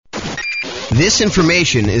This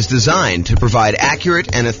information is designed to provide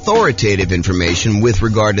accurate and authoritative information with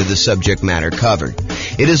regard to the subject matter covered.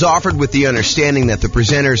 It is offered with the understanding that the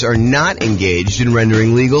presenters are not engaged in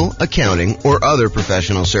rendering legal, accounting, or other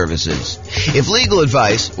professional services. If legal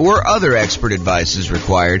advice or other expert advice is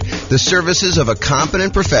required, the services of a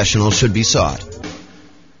competent professional should be sought.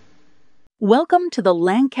 Welcome to the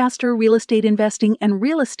Lancaster Real Estate Investing and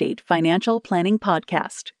Real Estate Financial Planning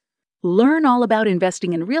Podcast. Learn all about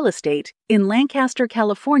investing in real estate in Lancaster,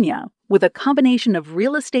 California, with a combination of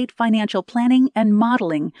real estate financial planning and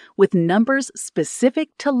modeling with numbers specific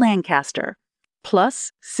to Lancaster,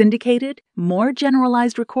 plus syndicated, more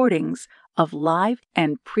generalized recordings of live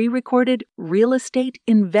and pre-recorded real estate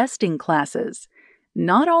investing classes,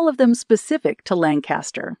 not all of them specific to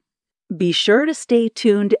Lancaster. Be sure to stay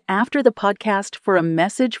tuned after the podcast for a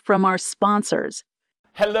message from our sponsors.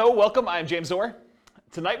 Hello, welcome. I'm James Orr.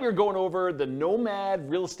 Tonight we're going over the Nomad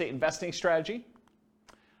real estate investing strategy.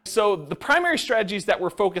 So the primary strategies that we're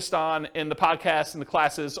focused on in the podcast and the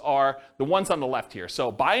classes are the ones on the left here.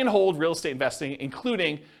 So buy and hold real estate investing,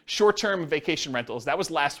 including short-term vacation rentals. That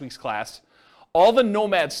was last week's class. All the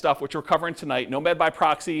Nomad stuff, which we're covering tonight, Nomad by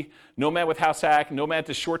proxy, Nomad with house hack, Nomad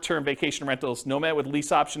to short-term vacation rentals, Nomad with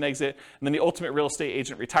lease option exit, and then the ultimate real estate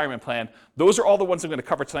agent retirement plan. Those are all the ones I'm going to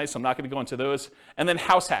cover tonight, so I'm not going to go into those. And then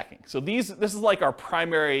house hacking. So this is like our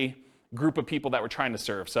primary group of people that we're trying to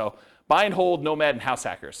serve. So buy and hold, Nomad, and house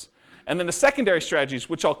hackers. And then the secondary strategies,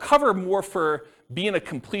 which I'll cover more for being a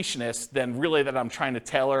completionist than really that I'm trying to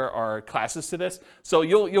tailor our classes to this. So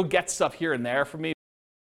you'll get stuff here and there from me.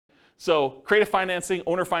 So creative financing,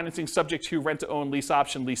 owner financing subject to rent to own, lease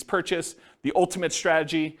option, lease purchase, the ultimate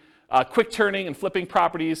strategy, quick turning and flipping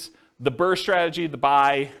properties, the BRRRR strategy, the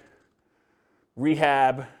buy,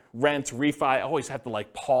 rehab, rent, refi. I always have to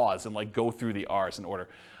pause and go through the R's in order.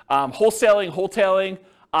 Wholetailing,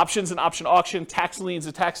 options and option auction, tax liens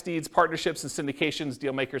and tax deeds, partnerships and syndications,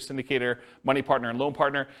 deal maker, syndicator, money partner, and loan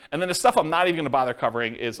partner. And then the stuff I'm not even going to bother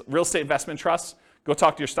covering is real estate investment trusts. Go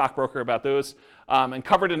talk to your stockbroker about those, and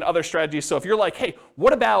covered in other strategies. So if you're like, hey,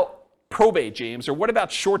 what about probate, James? Or what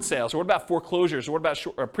about short sales? Or what about foreclosures? Or what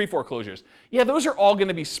about pre-foreclosures? Yeah, those are all going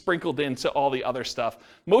to be sprinkled into all the other stuff.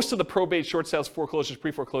 Most of the probate, short sales, foreclosures,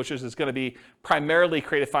 pre-foreclosures is going to be primarily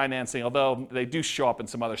creative financing, although they do show up in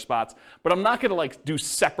some other spots. But I'm not going to do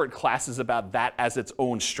separate classes about that as its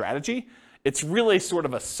own strategy. It's really sort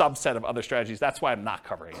of a subset of other strategies. That's why I'm not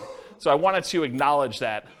covering it. So I wanted to acknowledge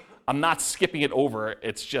that I'm not skipping it over.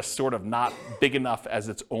 It's just sort of not big enough as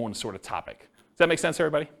its own sort of topic. Does that make sense,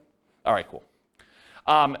 everybody? All right, cool.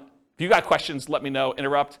 If you got questions, let me know.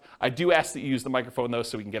 Interrupt. I do ask that you use the microphone, though,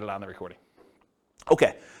 so we can get it on the recording.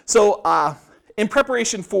 Okay, so in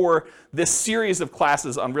preparation for this series of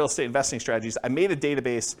classes on real estate investing strategies, I made a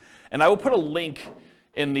database, and I will put a link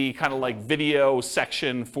in the kind of video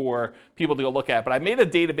section for people to go look at. But I made a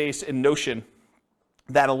database in Notion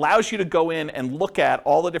that allows you to go in and look at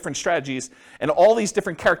all the different strategies and all these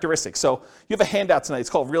different characteristics. So you have a handout tonight. It's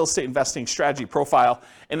called Real Estate Investing Strategy Profile,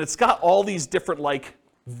 and it's got all these different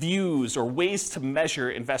views or ways to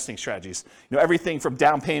measure investing strategies. Everything from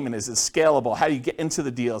down payment is scalable, how you get into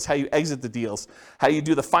the deals, how you exit the deals, how you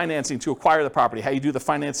do the financing to acquire the property, how you do the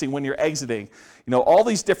financing when you're exiting. All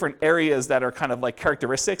these different areas that are kind of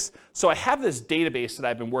characteristics. So I have this database that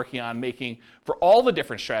I've been working on making for all the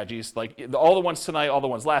different strategies, all the ones tonight, all the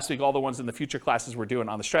ones last week, all the ones in the future classes we're doing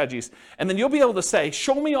on the strategies. And then you'll be able to say,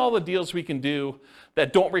 show me all the deals we can do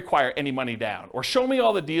that don't require any money down, or show me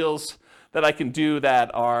all the deals that I can do that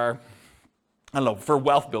are, for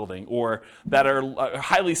wealth building, or that are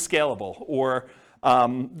highly scalable, or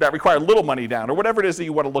that require little money down, or whatever it is that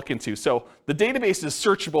you want to look into. So the database is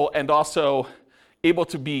searchable and also able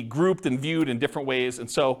to be grouped and viewed in different ways. And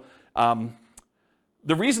so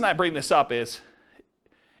the reason I bring this up is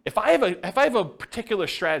if I have a particular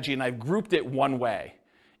strategy and I've grouped it one way,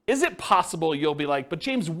 is it possible you'll be like, but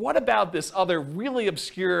James, what about this other really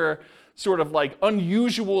obscure sort of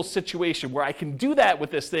unusual situation where I can do that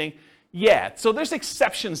with this thing? Yeah, so there's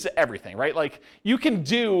exceptions to everything, right? You can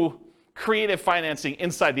do creative financing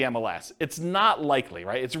inside the MLS. It's not likely,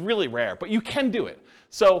 right? It's really rare, but you can do it.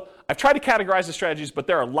 So I've tried to categorize the strategies, but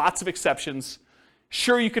there are lots of exceptions.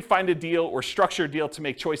 Sure, you could find a deal or structure a deal to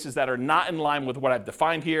make choices that are not in line with what I've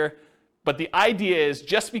defined here. But the idea is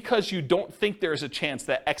just because you don't think there's a chance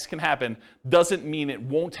that X can happen doesn't mean it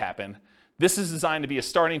won't happen. This is designed to be a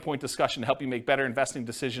starting point discussion to help you make better investing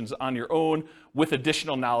decisions on your own with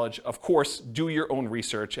additional knowledge. Of course, do your own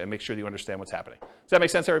research and make sure that you understand what's happening. Does that make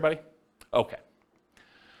sense, everybody? Okay.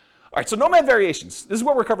 All right, so Nomad variations. This is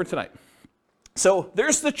what we're covering tonight. So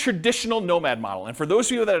there's the traditional Nomad model. And for those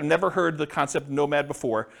of you that have never heard the concept of Nomad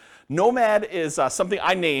before, Nomad is something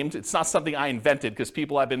I named. It's not something I invented because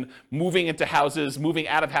people have been moving into houses, moving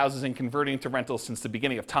out of houses and converting to rentals since the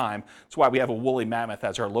beginning of time. That's why we have a woolly mammoth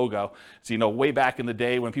as our logo. So, way back in the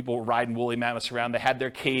day when people were riding woolly mammoths around, they had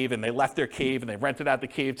their cave and they left their cave and they rented out the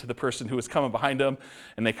cave to the person who was coming behind them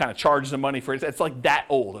and they kind of charged them money for it. It's like that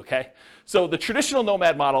old, okay? So the traditional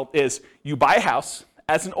Nomad model is you buy a house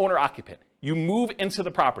as an owner-occupant. You move into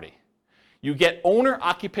the property. You get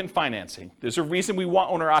owner-occupant financing. There's a reason we want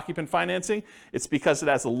owner-occupant financing. It's because it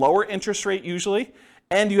has a lower interest rate usually,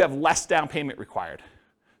 and you have less down payment required.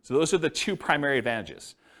 So those are the two primary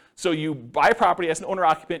advantages. So you buy a property as an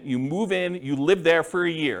owner-occupant, you move in, you live there for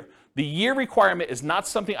a year. The year requirement is not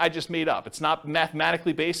something I just made up. It's not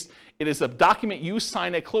mathematically based. It is a document you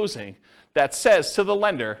sign at closing that says to the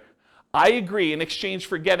lender, I agree in exchange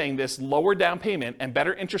for getting this lower down payment and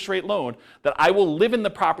better interest rate loan that I will live in the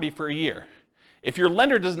property for a year. If your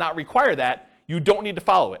lender does not require that, you don't need to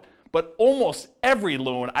follow it. But almost every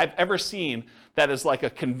loan I've ever seen that is like a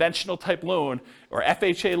conventional type loan or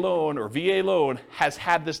FHA loan or VA loan has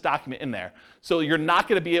had this document in there. So you're not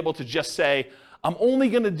going to be able to just say, I'm only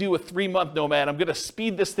going to do a 3-month Nomad. I'm going to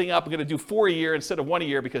speed this thing up. I'm going to do 4 a year instead of 1 a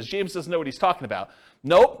year because James doesn't know what he's talking about.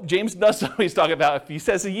 Nope, James does know what he's talking about. If he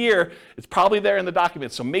says a year, it's probably there in the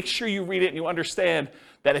document. So make sure you read it and you understand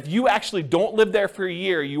that if you actually don't live there for a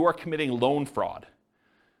year, you are committing loan fraud.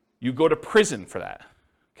 You go to prison for that,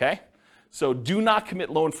 okay? So do not commit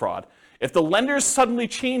loan fraud. If the lenders suddenly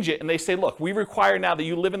change it and they say, look, we require now that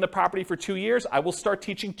you live in the property for 2 years, I will start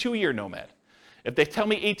teaching 2-year Nomad. If they tell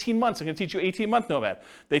me 18 months, I'm going to teach you 18-month Nomad.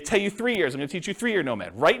 They tell you 3 years, I'm going to teach you 3-year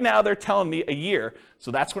Nomad. Right now, they're telling me a year, so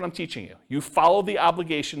that's what I'm teaching you. You follow the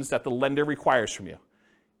obligations that the lender requires from you.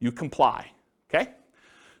 You comply, okay?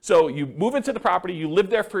 So you move into the property, you live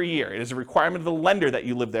there for a year. It is a requirement of the lender that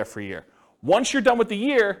you live there for a year. Once you're done with the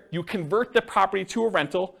year, you convert the property to a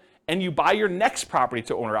rental, and you buy your next property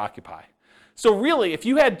to owner-occupy. So really, if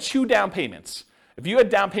you had 2 down payments, if you had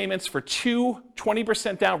down payments for 2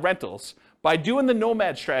 20% down rentals, by doing the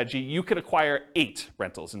Nomad strategy, you could acquire 8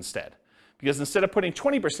 rentals instead. Because instead of putting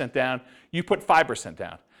 20% down, you put 5%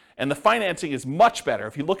 down. And the financing is much better.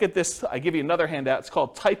 If you look at this, I give you another handout. It's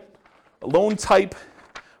called loan type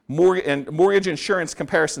mortgage insurance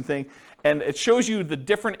comparison thing. And it shows you the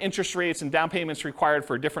different interest rates and down payments required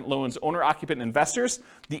for different loans, owner-occupant investors.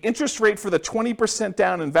 The interest rate for the 20%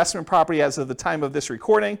 down investment property as of the time of this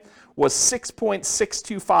recording was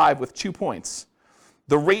 6.625 with 2 points.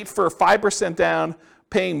 The rate for 5% down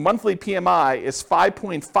paying monthly PMI is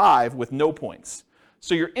 5.5 with no points.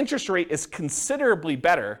 So your interest rate is considerably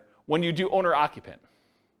better when you do owner-occupant,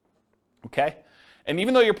 okay? And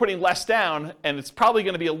even though you're putting less down, and it's probably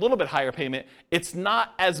going to be a little bit higher payment, it's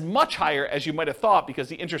not as much higher as you might have thought because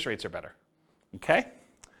the interest rates are better, okay?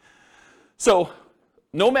 So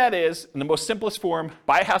Nomad is, in the most simplest form,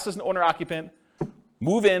 buy a house as an owner-occupant,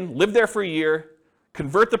 move in, live there for a year,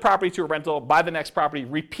 convert the property to a rental, buy the next property,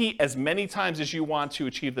 repeat as many times as you want to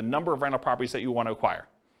achieve the number of rental properties that you want to acquire.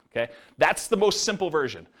 Okay? That's the most simple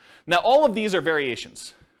version. Now, all of these are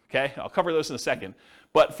variations. Okay? I'll cover those in a second.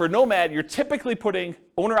 But for Nomad, you're typically putting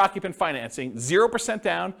owner-occupant financing, 0%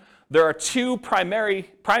 down. There are 2 primary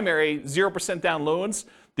 0% down loans.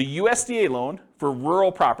 The USDA loan for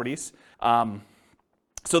rural properties.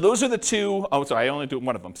 So those are the 2, oh, sorry, I only do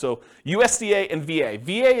one of them. So USDA and VA.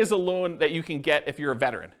 VA is a loan that you can get if you're a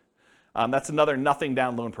veteran. That's another nothing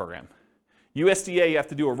down loan program. USDA, you have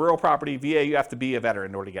to do a rural property. VA, you have to be a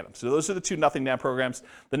veteran in order to get them. So those are the 2 nothing down programs.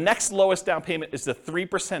 The next lowest down payment is the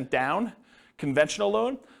 3% down conventional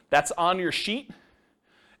loan. That's on your sheet.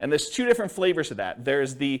 And there's 2 different flavors of that.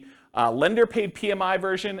 There's the lender paid PMI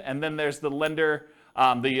version, and then there's the lender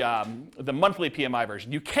the monthly PMI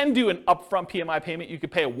version. You can do an upfront PMI payment. You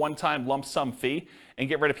could pay a one-time lump sum fee and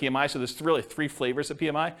get rid of PMI. So there's really 3 flavors of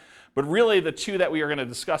PMI. But really the 2 that we are going to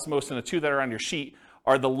discuss most and the 2 that are on your sheet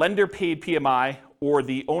are the lender paid PMI or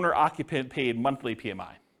the owner-occupant paid monthly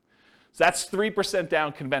PMI. So that's 3%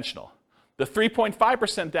 down conventional. The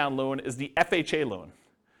 3.5% down loan is the FHA loan.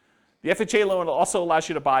 The FHA loan also allows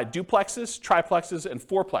you to buy duplexes, triplexes, and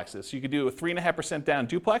fourplexes. So you could do a 3.5% down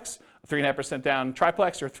duplex, a 3.5% down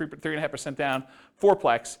triplex, or 3.5% down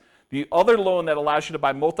fourplex. The other loan that allows you to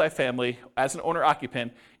buy multifamily as an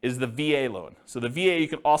owner-occupant is the VA loan. So the VA, you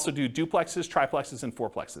can also do duplexes, triplexes, and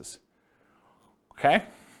fourplexes. Okay?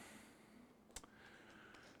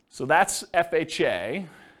 So that's FHA.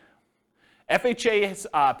 FHA's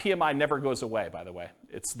PMI never goes away, by the way.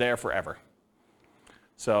 It's there forever.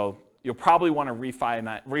 So you'll probably want to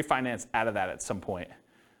refinance out of that at some point.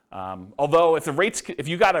 Although if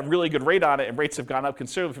you got a really good rate on it and rates have gone up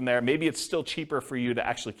considerably from there, maybe it's still cheaper for you to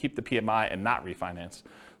actually keep the PMI and not refinance.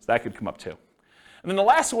 So that could come up too. And then the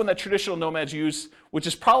last one that traditional nomads use, which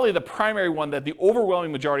is probably the primary one that the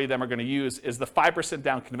overwhelming majority of them are going to use, is the 5%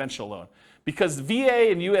 down conventional loan. Because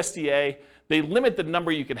VA and USDA, they limit the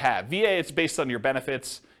number you can have. VA, it's based on your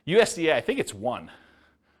benefits. USDA, I think it's 1.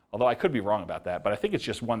 Although I could be wrong about that, but I think it's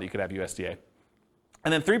just 1 that you could have USDA.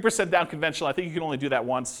 And then 3% down conventional, I think you can only do that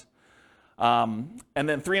once. And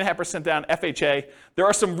then 3.5% down FHA. There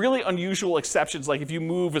are some really unusual exceptions, like if you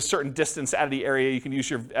move a certain distance out of the area, you can use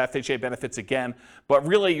your FHA benefits again. But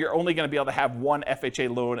really, you're only going to be able to have 1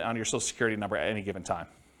 FHA loan on your Social Security number at any given time.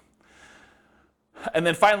 And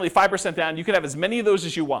then finally, 5% down, you can have as many of those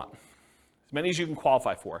as you want, as many as you can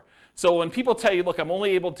qualify for. So when people tell you, look, I'm only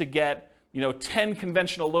able to get 10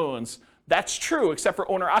 conventional loans, that's true, except for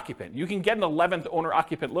owner-occupant. You can get an 11th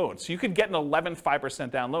owner-occupant loan. So you could get an 11th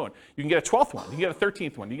 5% down loan. You can get a 12th one. You can get a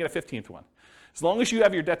 13th one. You can get a 15th one. As long as you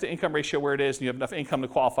have your debt-to-income ratio where it is and you have enough income to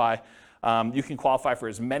qualify, you can qualify for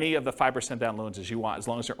as many of the 5% down loans as you want, as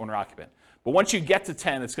long as they're owner-occupant. But once you get to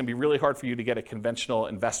 10, it's going to be really hard for you to get a conventional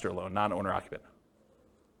investor loan, non-owner-occupant.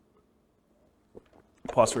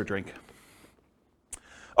 Pause for a drink.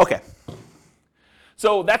 Okay.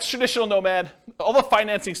 So that's traditional nomad. All the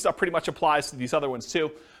financing stuff pretty much applies to these other ones too.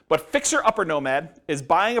 But fixer-upper nomad is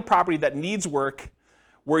buying a property that needs work,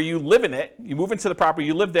 where you live in it, you move into the property,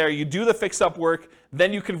 you live there, you do the fix-up work,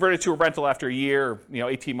 then you convert it to a rental after a year,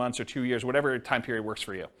 18 months or 2 years, whatever time period works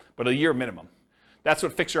for you, but a year minimum. That's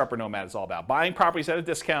what fixer-upper nomad is all about. Buying properties at a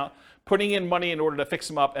discount, putting in money in order to fix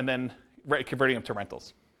them up, and then converting them to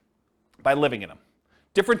rentals by living in them.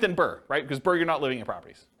 Different than BRRRR, right? Because BRRRR, you're not living in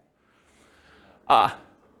properties.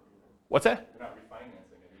 What's that? You're not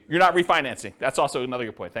refinancing it. You're not refinancing. That's also another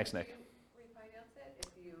good point. Thanks, Nick. Refinance it if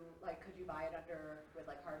you could you buy it with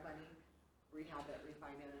hard money, rehab it,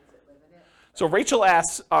 refinance it, live in it? So Rachel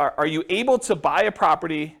asks, are you able to buy a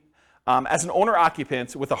property as an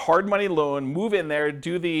owner-occupant with a hard money loan, move in there,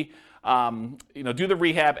 do the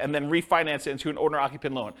rehab, and then refinance it into an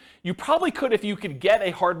owner-occupant loan? You probably could if you could get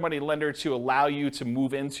a hard money lender to allow you to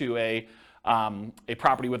move into a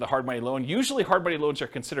property with a hard money loan. Usually hard money loans are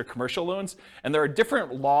considered commercial loans, and there are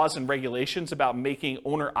different laws and regulations about making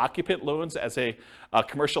owner-occupant loans as a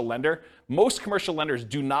commercial lender. Most commercial lenders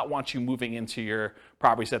do not want you moving into your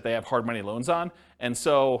properties that they have hard money loans on, and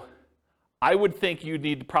so I would think you'd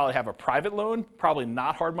need to probably have a private loan, probably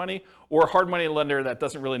not hard money, or a hard money lender that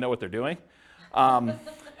doesn't really know what they're doing, and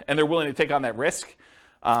they're willing to take on that risk.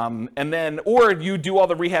 Or you do all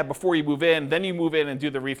the rehab before you move in, then you move in and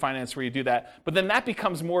do the refinance where you do that. But then that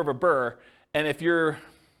becomes more of a BRRRR. And if you're,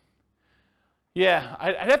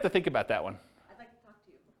 I'd have to think about that one. I'd like to talk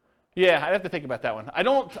to you. Yeah, I'd have to think about that one. I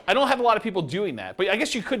don't have a lot of people doing that, but I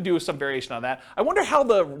guess you could do some variation on that. I wonder how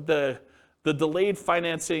the delayed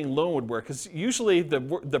financing loan would work, because usually the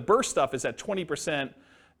BRRRR stuff is at 20%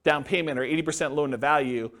 down payment or 80% loan to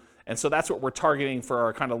value. And so that's what we're targeting for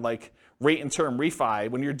our kind of rate and term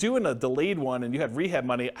refi. When you're doing a delayed one and you have rehab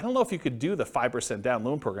money, I don't know if you could do the 5% down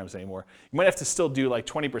loan programs anymore. You might have to still do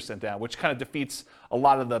 20% down, which kind of defeats a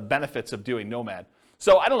lot of the benefits of doing Nomad.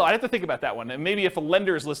 So I don't know, I'd have to think about that one. And maybe if a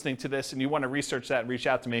lender is listening to this and you want to research that and reach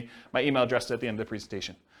out to me, my email address is at the end of the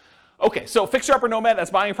presentation. Okay, so fixer-upper Nomad,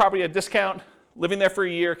 that's buying a property at a discount, living there for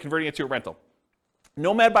a year, converting it to a rental.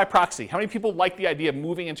 Nomad by proxy. How many people like the idea of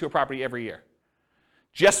moving into a property every year?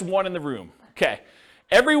 Just one in the room. Okay.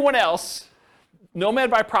 Everyone else,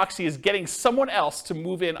 Nomad by proxy is getting someone else to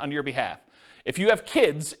move in on your behalf. If you have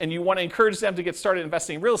kids and you want to encourage them to get started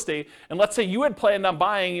investing in real estate, and let's say you had planned on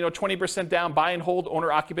buying 20% down, buy and hold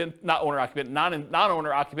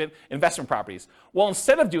non-owner-occupant investment properties. Well,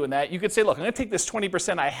 instead of doing that, you could say, look, I'm going to take this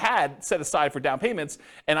 20% I had set aside for down payments,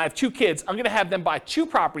 and I have 2 kids. I'm going to have them buy 2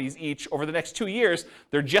 properties each over the next 2 years.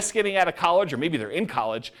 They're just getting out of college, or maybe they're in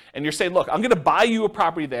college, and you're saying, look, I'm going to buy you a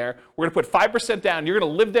property there. We're going to put 5% down. You're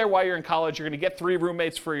going to live there while you're in college. You're going to get 3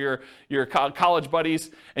 roommates for your college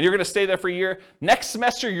buddies, and you're going to stay there for a year. Next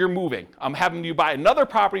semester, you're moving. I'm having you buy another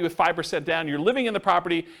property with 5% down. You're living in the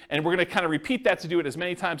property, and we're going to kind of repeat that to do it as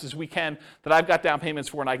many times as we can that I've got down payments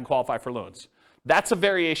for and I can qualify for loans. That's a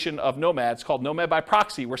variation of Nomad. It's called Nomad by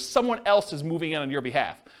proxy, where someone else is moving in on your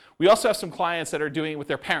behalf. We also have some clients that are doing it with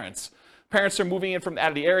their parents. Parents are moving in from out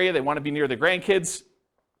of the area. They want to be near their grandkids.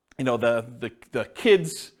 The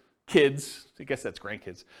kids, I guess that's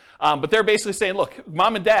grandkids. But they're basically saying, look,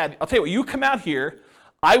 mom and dad, I'll tell you what, you come out here.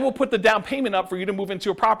 I will put the down payment up for you to move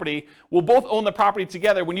into a property. We'll both own the property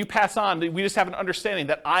together. When you pass on, we just have an understanding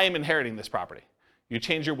that I am inheriting this property. You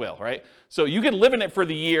change your will, right? So you can live in it for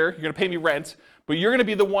the year. You're going to pay me rent, but you're going to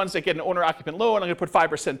be the ones that get an owner-occupant loan. I'm going to put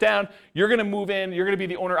 5% down. You're going to move in. You're going to be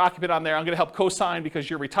the owner-occupant on there. I'm going to help co-sign because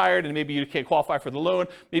you're retired and maybe you can't qualify for the loan.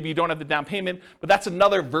 Maybe you don't have the down payment, but that's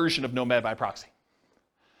another version of Nomad by proxy.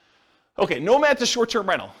 Okay, Nomad's a short-term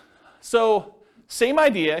rental. So same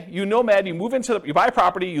idea. You Nomad, you move into you buy a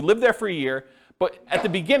property, you live there for a year. But at the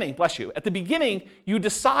beginning, bless you, at the beginning, you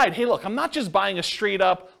decide, hey, look, I'm not just buying a straight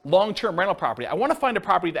up long-term rental property. I want to find a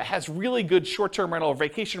property that has really good short-term rental or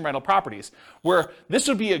vacation rental properties where this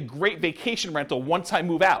would be a great vacation rental once I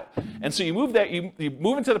move out. And so you move there, you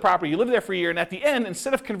move into the property, you live there for a year, and at the end,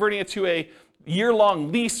 instead of converting it to a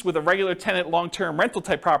year-long lease with a regular tenant long-term rental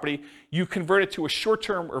type property, you convert it to a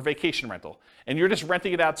short-term or vacation rental. And you're just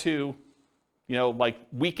renting it out to like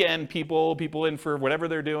weekend people in for whatever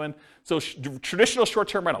they're doing. So traditional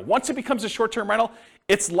short-term rental. Once it becomes a short-term rental,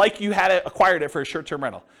 it's like you had acquired it for a short-term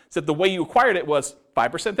rental. Except the way you acquired it was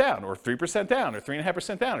 5% down, or 3% down, or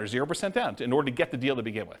 3.5% down, or 0% down in order to get the deal to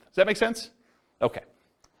begin with. Does that make sense? Okay.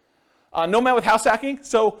 Nomad with house hacking.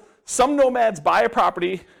 So some nomads buy a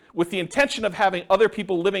property with the intention of having other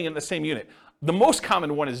people living in the same unit. The most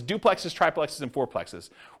common one is duplexes, triplexes, and fourplexes,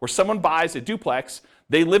 where someone buys a duplex,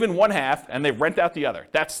 they live in one half, and they rent out the other.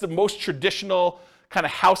 That's the most traditional kind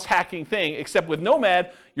of house hacking thing, except with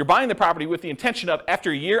Nomad, you're buying the property with the intention of,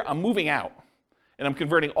 after a year, I'm moving out, and I'm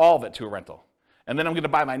converting all of it to a rental. And then I'm going to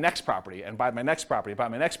buy my next property, and buy my next property, buy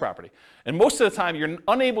my next property. And most of the time, you're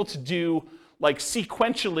unable to do like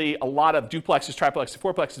sequentially a lot of duplexes, triplexes,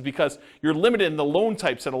 fourplexes because you're limited in the loan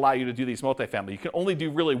types that allow you to do these multifamily. You can only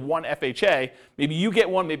do really one FHA. Maybe you get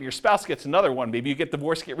one, maybe your spouse gets another one. Maybe you get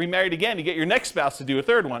divorced, get remarried again, you get your next spouse to do a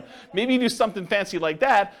third one. Maybe you do something fancy like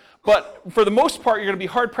that, but for the most part, you're gonna be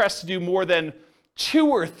hard pressed to do more than 2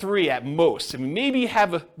 or 3 at most. I mean, maybe you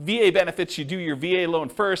have a VA benefits, you do your VA loan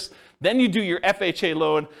first, then you do your FHA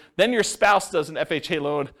loan, then your spouse does an FHA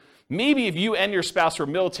loan. Maybe if you and your spouse were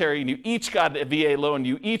military and you each got a VA loan,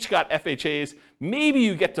 you each got FHAs, maybe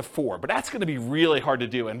you get to 4, but that's going to be really hard to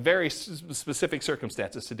do and very specific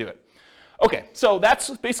circumstances to do it. Okay, so that's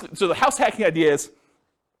basically, so the house hacking idea is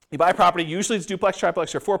you buy a property, usually it's duplex,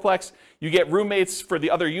 triplex, or fourplex, you get roommates for the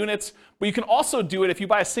other units, but you can also do it if you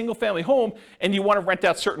buy a single family home and you want to rent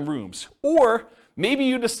out certain rooms. Or maybe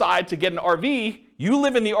you decide to get an RV, you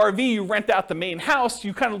live in the RV, you rent out the main house,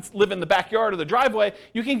 you kind of live in the backyard or the driveway,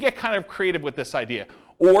 you can get kind of creative with this idea.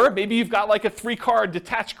 Or maybe you've got like a 3-car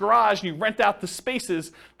detached garage and you rent out the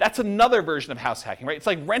spaces. That's another version of house hacking, right? It's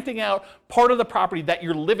like renting out part of the property that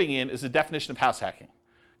you're living in is the definition of house hacking.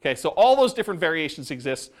 Okay, so all those different variations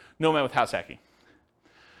exist, Nomad with house hacking.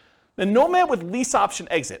 Then Nomad with lease option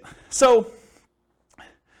exit. So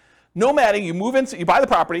nomading, you move in, you buy the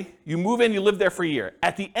property, you move in, you live there for a year.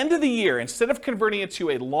 At the end of the year, instead of converting it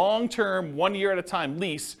to a long-term, 1 year at a time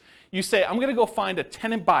lease, you say, I'm gonna go find a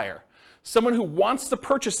tenant buyer, someone who wants to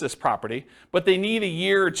purchase this property, but they need a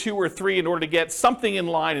year or 2 or 3 in order to get something in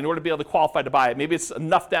line in order to be able to qualify to buy it. Maybe it's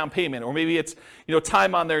enough down payment, or maybe it's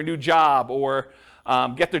time on their new job, or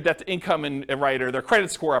get their debt to income right, or their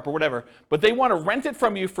credit score up, or whatever. But they want to rent it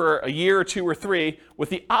from you for a year or 2 or 3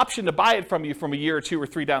 with the option to buy it from you from a year or 2 or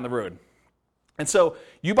 3 down the road. And so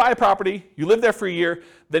you buy a property, you live there for a year,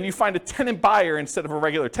 then you find a tenant buyer instead of a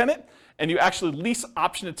regular tenant, and you actually lease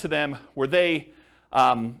option it to them where they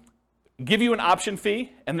give you an option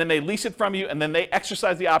fee, and then they lease it from you, and then they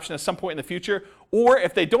exercise the option at some point in the future. Or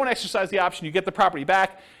if they don't exercise the option, you get the property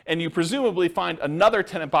back, and you presumably find another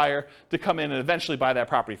tenant buyer to come in and eventually buy that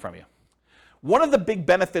property from you. One of the big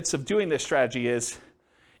benefits of doing this strategy is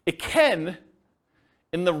it can,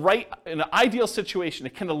 in an ideal situation,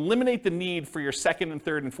 it can eliminate the need for your second and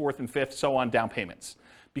third and fourth and fifth, so on, down payments.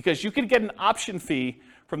 Because you can get an option fee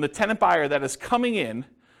from the tenant buyer that is coming in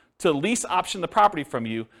to lease option the property from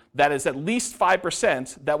you that is at least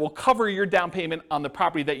 5% that will cover your down payment on the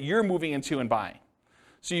property that you're moving into and buying.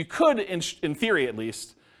 So you could, in theory at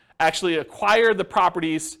least, actually acquire the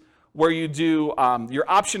properties where you do, your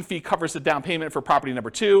option fee covers the down payment for property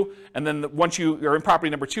number 2, and then once you're in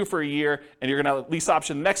property number 2 for a year and you're going to lease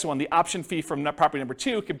option the next one, the option fee from property number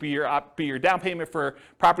 2 could be your down payment for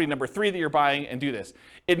property number 3 that you're buying, and do this.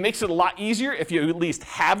 It makes it a lot easier if you at least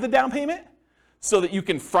have the down payment, so that you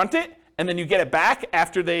can front it, and then you get it back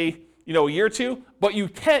after a year or 2. But you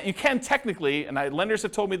can technically, and lenders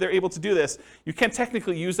have told me they're able to do this, you can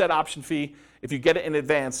technically use that option fee if you get it in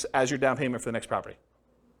advance as your down payment for the next property.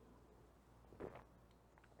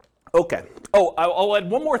 Okay. Oh, I'll add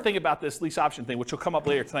one more thing about this lease option thing, which will come up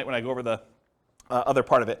later tonight when I go over the other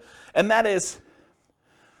part of it. And that is,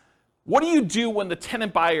 What do you do when the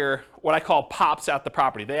tenant buyer, what I call, pops out the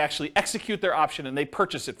property? They actually execute their option and they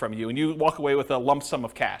purchase it from you, and you walk away with a lump sum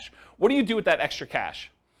of cash. What do you do with that extra cash?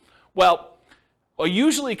 Well, I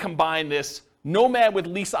usually combine this Nomad with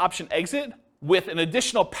lease option exit with an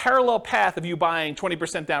additional parallel path of you buying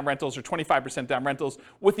 20% down rentals or 25% down rentals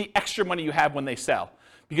with the extra money you have when they sell.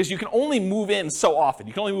 Because you can only move in so often.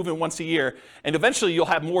 You can only move in once a year, and eventually you'll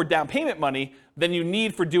have more down payment money than you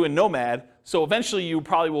need for doing Nomad. So eventually you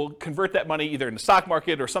probably will convert that money either in the stock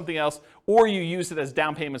market or something else, or you use it as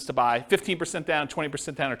down payments to buy 15% down,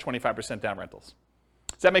 20% down, or 25% down rentals.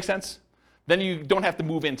 Does that make sense? Then you don't have to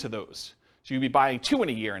move into those. So you'd be buying 2 in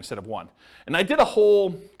a year instead of 1. And I did a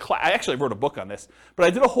whole class, I actually wrote a book on this, but I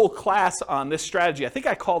did a whole class on this strategy. I think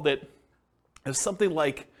I called it something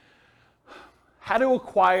like how to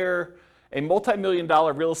acquire a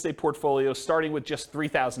multi-million-dollar real estate portfolio starting with just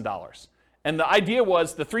 $3,000. And the idea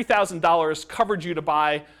was the $3,000 covered you to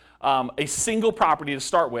buy a single property to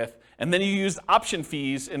start with, and then you used option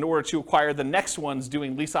fees in order to acquire the next ones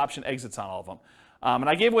doing lease option exits on all of them. And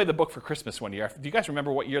I gave away the book for Christmas one year. Do you guys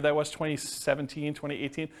remember what year that was? 2017,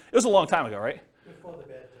 2018? It was a long time ago, right? Before the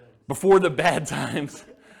bad times. Before the bad times.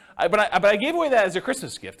 But I gave away that as a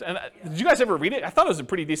Christmas gift. And did you guys ever read it? I thought it was a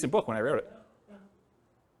pretty decent book when I wrote it.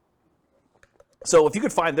 So if you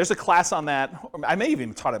could find, there's a class on that. I may have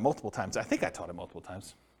even taught it multiple times. I think I taught it multiple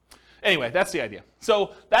times. Anyway, that's the idea.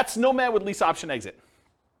 So that's Nomad with lease option exit.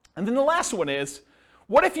 And then the last one is,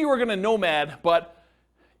 what if you were going to Nomad, but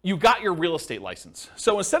you got your real estate license?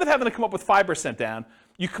 So instead of having to come up with 5% down,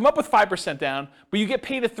 you come up with 5% down, but you get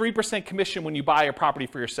paid a 3% commission when you buy a property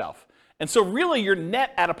for yourself. And so really you're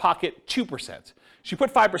net out of pocket 2%. So you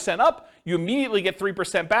put 5% up, you immediately get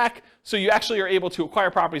 3% back, so you actually are able to acquire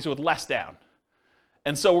properties with less down.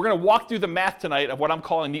 And so we're going to walk through the math tonight of what I'm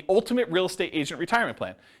calling the ultimate real estate agent retirement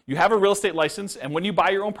plan. You have a real estate license, and when you buy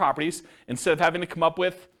your own properties, instead of having to come up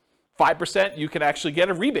with 5%, you can actually get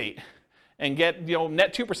a rebate and get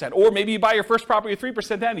net 2%. Or maybe you buy your first property with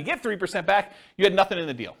 3% down, you get 3% back, you had nothing in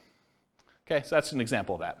the deal. Okay, so that's an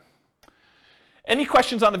example of that. Any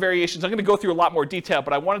questions on the variations? I'm going to go through a lot more detail,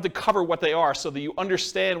 but I wanted to cover what they are so that you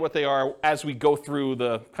understand what they are as we go through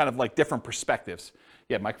the kind of like different perspectives.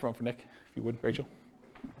 Yeah, microphone for Nick, if you would, Rachel.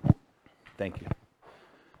 Thank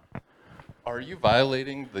you. Are you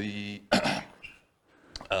violating the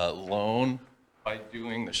loan by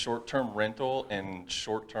doing the short-term rental and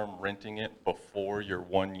short-term renting it before your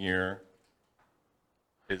 1 year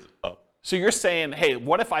is up? So you're saying, hey,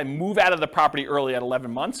 what if I move out of the property early at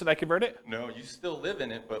 11 months and I convert it? No, you still live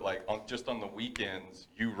in it, but like just on the weekends,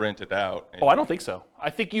 you rent it out. Oh, I don't think so.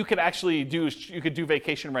 I think you could actually do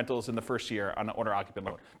vacation rentals in the first year on an owner-occupant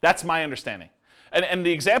loan. That's my understanding. And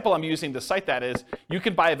the example I'm using to cite that is you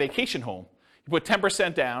can buy a vacation home. You put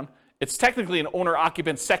 10% down. It's technically an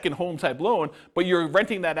owner-occupant second home type loan, but you're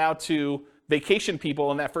renting that out to vacation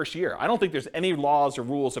people in that first year. I don't think there's any laws or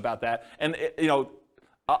rules about that. And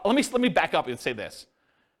let me back up and say this.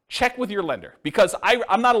 Check with your lender, because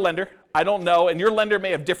I'm not a lender. I don't know, and your lender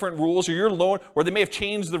may have different rules, or your loan, or they may have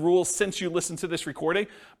changed the rules since you listened to this recording.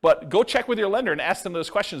 But go check with your lender and ask them those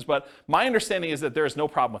questions. But my understanding is that there is no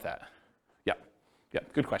problem with that. Yeah,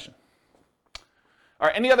 good question. All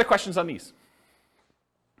right, any other questions on these?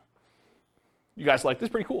 You guys like this?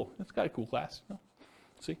 Pretty cool. It's got a cool class.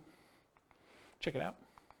 See? Check it out.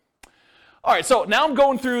 All right, so now I'm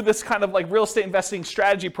going through this kind of like real estate investing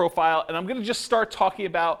strategy profile, and I'm going to just start talking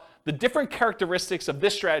about the different characteristics of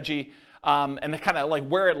this strategy and the kind of like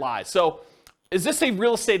where it lies. So is this a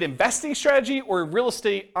real estate investing strategy or a real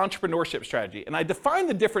estate entrepreneurship strategy? And I define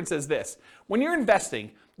the difference as this. When you're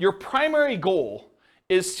investing, your primary goal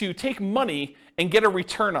is to take money and get a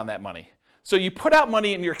return on that money. So you put out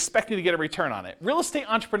money and you're expecting to get a return on it. Real estate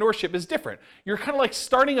entrepreneurship is different. You're kind of like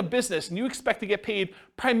starting a business and you expect to get paid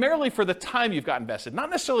primarily for the time you've got invested, not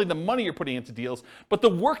necessarily the money you're putting into deals, but the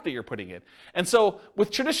work that you're putting in. And so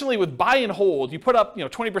traditionally with buy and hold, you put up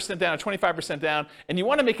 20% down or 25% down, and you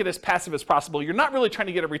want to make it as passive as possible. You're not really trying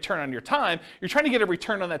to get a return on your time. You're trying to get a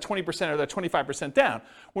return on that 20% or that 25% down.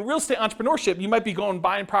 When real estate entrepreneurship, you might be going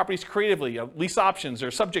buying properties creatively, lease options or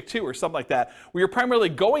subject to or something like that, where you're primarily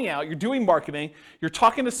going out, you're doing marketing, you're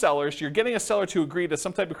talking to sellers, you're getting a seller to agree to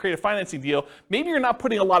some type of creative financing deal. Maybe you're not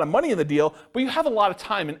putting a lot of money in the deal, but you have a lot of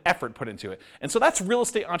time and effort put into it. And so that's real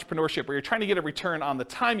estate entrepreneurship, where you're trying to get a return on the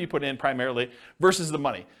time you put in primarily versus the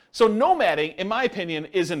money. So nomading, in my opinion,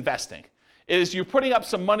 is investing. Is you're putting up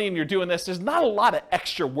some money and you're doing this. There's not a lot of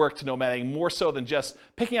extra work to nomading, more so than just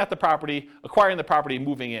picking out the property, acquiring the property, and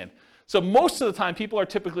moving in. So most of the time, people are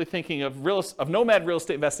typically thinking of nomad real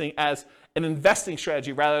estate investing as an investing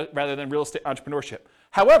strategy rather than real estate entrepreneurship.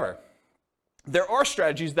 However, there are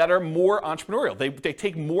strategies that are more entrepreneurial. They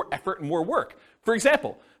take more effort and more work. For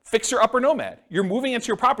example, fixer-upper nomad. You're moving into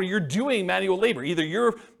your property. You're doing manual labor. Either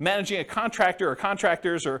you're managing a contractor or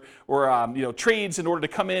contractors or trades in order to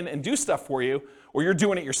come in and do stuff for you, or you're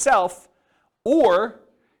doing it yourself, or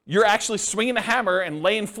you're actually swinging a hammer and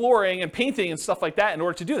laying flooring and painting and stuff like that in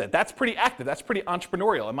order to do that. That's pretty active. That's pretty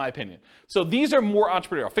entrepreneurial, in my opinion. So these are more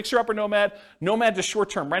entrepreneurial. Fixer-upper nomad, nomad to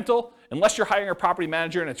short-term rental. Unless you're hiring a property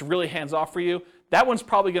manager and it's really hands-off for you, that one's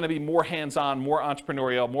probably going to be more hands-on, more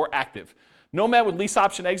entrepreneurial, more active. Nomad with lease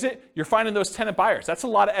option exit, you're finding those tenant buyers. That's a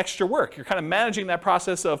lot of extra work. You're kind of managing that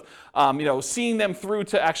process of seeing them through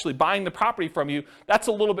to actually buying the property from you. That's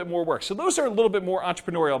a little bit more work. So those are a little bit more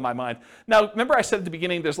entrepreneurial in my mind. Now, remember I said at the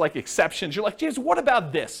beginning there's like exceptions. You're like, James, what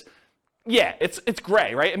about this? Yeah, it's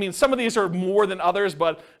gray, right? I mean, some of these are more than others,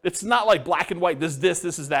 but it's not like black and white. This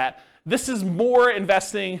is that. This is more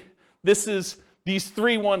investing. These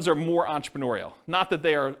three ones are more entrepreneurial. Not that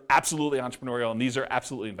they are absolutely entrepreneurial and these are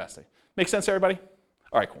absolutely investing. Make sense, everybody?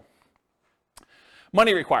 All right, cool.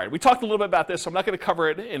 Money required. We talked a little bit about this, so I'm not going to cover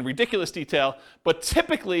it in ridiculous detail, but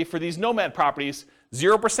typically for these nomad properties,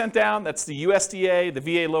 0% down, that's the USDA, the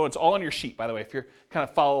VA loan, it's all on your sheet, by the way, if you're kind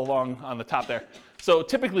of follow along on the top there. So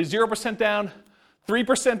typically 0% down,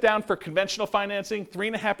 3% down for conventional financing,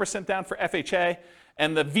 3.5% down for FHA,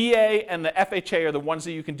 and the VA and the FHA are the ones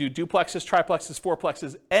that you can do duplexes, triplexes,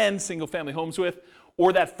 fourplexes, and single-family homes with,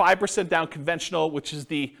 or that 5% down conventional, which is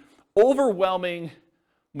the overwhelming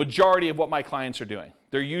majority of what my clients are doing.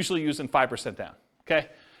 They're usually using 5% down, okay?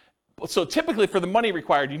 So typically for the money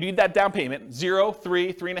required, you need that down payment, 0,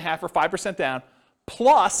 3, 3.5, or 5% down,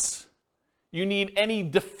 plus you need any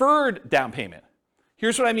deferred down payment.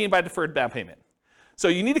 Here's what I mean by deferred down payment. So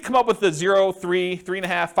you need to come up with the 0, 3,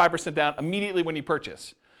 3.5, 5% down immediately when you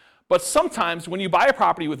purchase. But sometimes when you buy a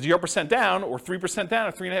property with 0% down, or 3% down,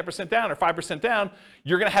 or 3.5% down, or 5% down,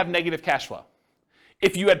 you're gonna have negative cash flow.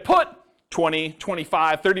 If you had put 20,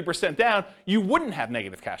 25, 30% down, you wouldn't have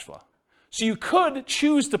negative cash flow. So you could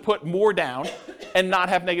choose to put more down and not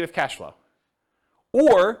have negative cash flow.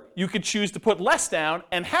 Or you could choose to put less down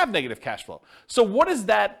and have negative cash flow. So what is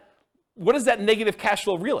that negative cash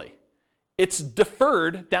flow really? It's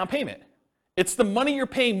deferred down payment. It's the money you're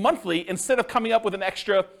paying monthly instead of coming up with an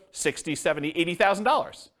extra $60,000, $70,000,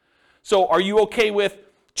 $80,000. So are you okay with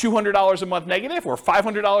 $200 a month negative or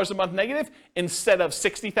 $500 a month negative instead of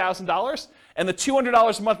 $60,000? And the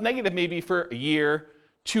 $200 a month negative may be for a year,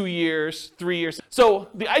 2 years, 3 years. So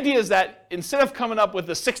the idea is that instead of coming up with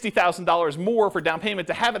the $60,000 more for down payment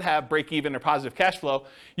to have break even or positive cash flow,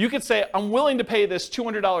 you could say, I'm willing to pay this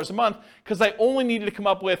 $200 a month because I only needed to come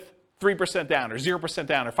up with 3% down or 0%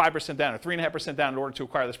 down or 5% down or 3.5% down in order to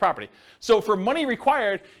acquire this property. So for money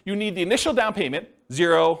required, you need the initial down payment,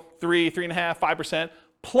 0, 3, 3.5, 5%,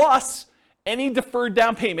 plus any deferred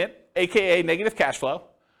down payment, aka negative cash flow,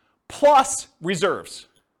 plus reserves.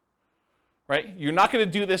 Right? You're not going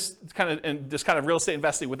to do this kind of real estate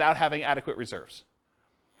investing without having adequate reserves.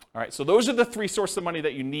 All right, so those are the three sources of money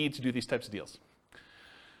that you need to do these types of deals.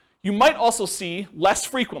 You might also see less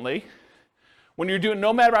frequently when you're doing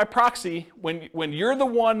nomad by proxy, when you're the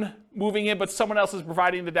one moving in but someone else is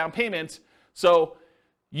providing the down payment. So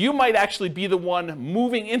you might actually be the one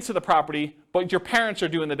moving into the property, but your parents are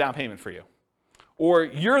doing the down payment for you. Or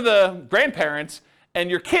you're the grandparents and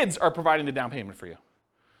your kids are providing the down payment for you.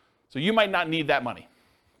 So you might not need that money.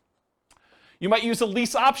 You might use a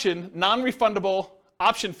lease option, non-refundable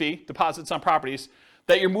option fee, deposits on properties,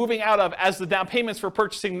 that you're moving out of as the down payments for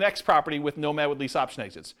purchasing the next property with Nomad with lease option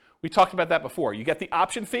exits. We talked about that before. You get the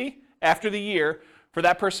option fee after the year for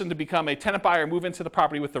that person to become a tenant buyer, move into the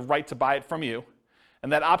property with the right to buy it from you.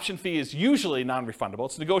 And that option fee is usually non-refundable.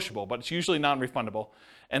 It's negotiable, but it's usually non-refundable.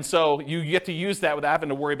 And so you get to use that without having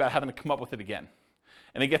to worry about having to come up with it again.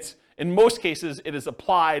 And it gets, in most cases, it is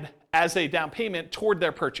applied as a down payment toward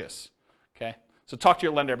their purchase. Okay? So talk to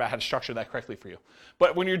your lender about how to structure that correctly for you.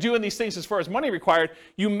 But when you're doing these things as far as money required,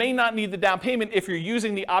 you may not need the down payment if you're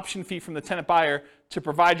using the option fee from the tenant buyer to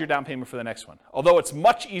provide your down payment for the next one. Although it's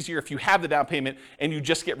much easier if you have the down payment and you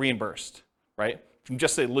just get reimbursed, right? From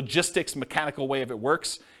just a logistics, mechanical way of it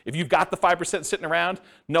works. If you've got the 5% sitting around,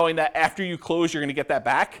 knowing that after you close, you're going to get that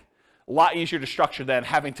back, a lot easier to structure than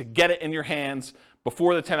having to get it in your hands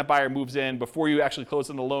before the tenant buyer moves in, before you actually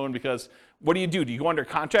close on the loan, because what do? Do you go under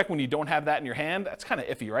contract when you don't have that in your hand? That's kind of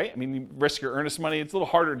iffy, right? I mean, you risk your earnest money. It's a little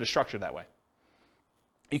harder to structure that way.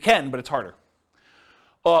 You can, but it's harder.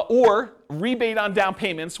 Or rebate on down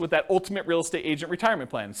payments with that ultimate real estate agent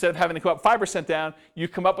retirement plan. Instead of having to come up 5% down, you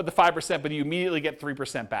come up with the 5%, but you immediately get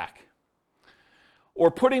 3% back.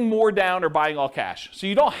 Or putting more down or buying all cash. So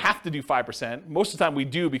you don't have to do 5%. Most of the time we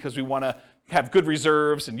do because we want to have good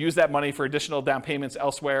reserves and use that money for additional down payments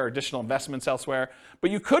elsewhere or additional investments elsewhere.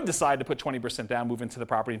 But you could decide to put 20% down, move into the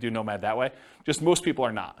property, and do Nomad that way. Just most people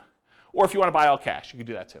are not. Or if you want to buy all cash, you could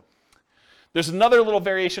do that too. There's another little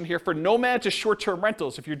variation here for Nomad to short-term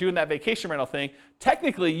rentals. If you're doing that vacation rental thing,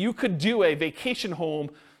 technically you could do a vacation home.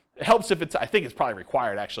 It helps if it's, I think it's probably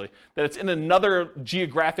required actually, that it's in another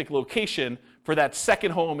geographic location for that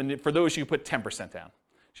second home, and for those you put 10% down.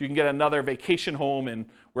 So you can get another vacation home in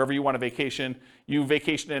wherever you want to vacation. You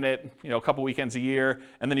vacation in it, a couple weekends a year,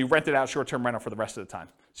 and then you rent it out short-term rental for the rest of the time.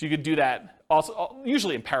 So you could do that also,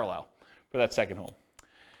 usually in parallel for that second home.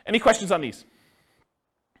 Any questions on these?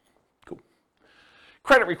 Cool.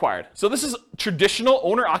 Credit required. So this is traditional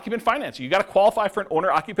owner-occupant financing. You got to qualify for an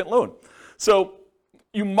owner-occupant loan. So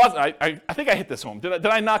you must, I think I hit this home. Did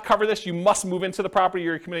I not cover this? You must move into the property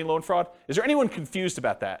or you're committing loan fraud. Is there anyone confused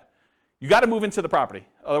about that? You got to move into the property,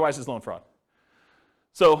 otherwise it's loan fraud.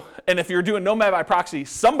 So, and if you're doing Nomad by proxy,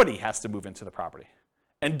 somebody has to move into the property.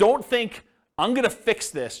 And don't think, I'm going to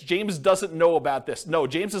fix this. James doesn't know about this. No,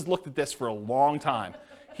 James has looked at this for a long time.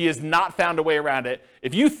 He has not found a way around it.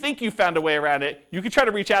 If you think you found a way around it, you can try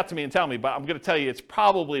to reach out to me and tell me, but I'm going to tell you it's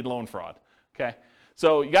probably loan fraud, okay?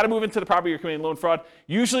 So you got to move into the property you're committing loan fraud.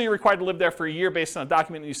 Usually you're required to live there for a year based on a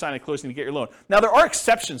document that you sign at closing to get your loan. Now there are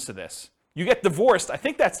exceptions to this. You get divorced, I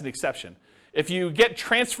think that's an exception. If you get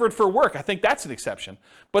transferred for work, I think that's an exception.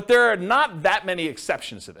 But there are not that many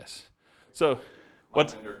exceptions to this. So,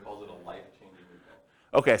 what? My lender calls it a life-changing event.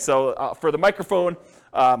 Okay, so for the microphone,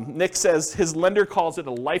 Nick says his lender calls it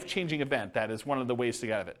a life-changing event. That is one of the ways to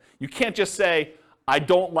get out of it. You can't just say, I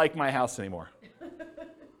don't like my house anymore.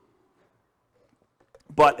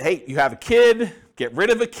 But hey, you have a kid, get rid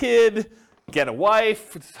of a kid, get a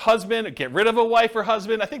wife, husband, or get rid of a wife or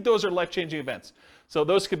husband. I think those are life-changing events. So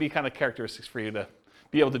those could be kind of characteristics for you to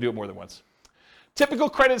be able to do it more than once. Typical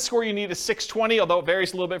credit score you need is 620, although it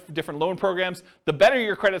varies a little bit for different loan programs. The better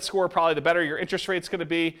your credit score, probably the better your interest rate's going to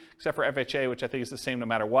be, except for FHA, which I think is the same no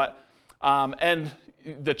matter what. And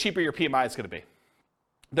the cheaper your PMI is going to be.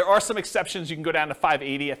 There are some exceptions. You can go down to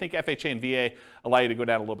 580. I think FHA and VA allow you to go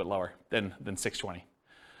down a little bit lower than 620.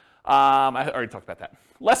 I already talked about that.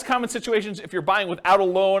 Less common situations, if you're buying without a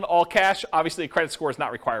loan, all cash, obviously a credit score is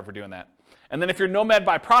not required for doing that. And then if you're Nomad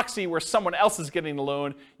by proxy where someone else is getting the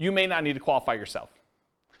loan, you may not need to qualify yourself.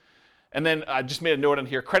 And then I just made a note on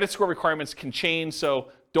here, credit score requirements can change, so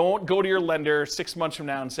don't go to your lender 6 months from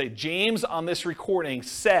now and say, James on this recording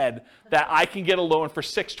said that I can get a loan for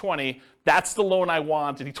 620, that's the loan I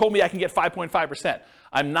want, and he told me I can get 5.5%.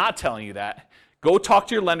 I'm not telling you that. Go talk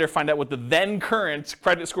to your lender, find out what the then current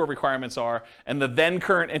credit score requirements are, and the then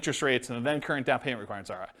current interest rates, and the then current down payment requirements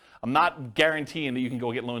are. I'm not guaranteeing that you can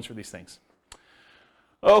go get loans for these things.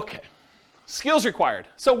 Okay, skills required.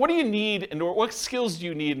 So what do you need, what skills do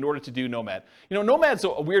you need in order to do Nomad? Nomad's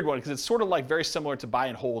a weird one because it's sort of like very similar to buy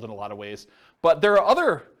and hold in a lot of ways. But there are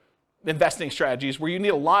other investing strategies where you need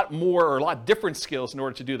a lot more or a lot different skills in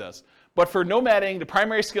order to do this. But for nomading, the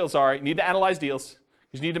primary skills are you need to analyze deals.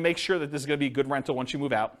 You need to make sure that this is going to be a good rental once you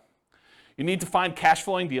move out. You need to find cash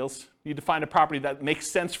flowing deals. You need to find a property that makes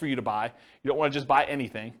sense for you to buy. You don't want to just buy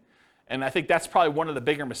anything. And I think that's probably one of the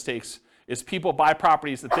bigger mistakes is people buy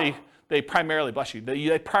properties that they primarily, bless you,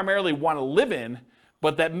 they primarily want to live in,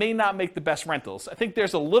 but that may not make the best rentals. I think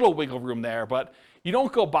there's a little wiggle room there, but you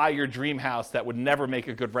don't go buy your dream house that would never make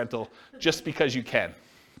a good rental just because you can.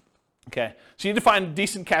 Okay, so you need to find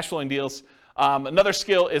decent cash flowing deals. Another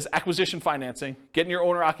skill is acquisition financing, getting your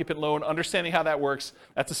owner-occupant loan, understanding how that works.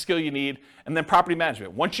 That's a skill you need. And then property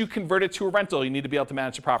management. Once you convert it to a rental, you need to be able to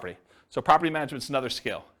manage the property. So property management is another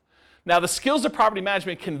skill. Now, the skills of property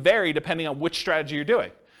management can vary depending on which strategy you're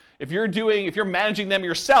doing. If you're managing them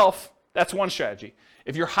yourself, that's one strategy.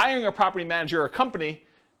 If you're hiring a property manager or a company,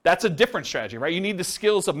 that's a different strategy, right? You need the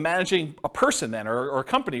skills of managing a person then, or a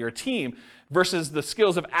company or a team, versus the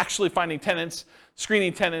skills of actually finding tenants,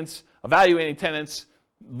 screening tenants, evaluating tenants,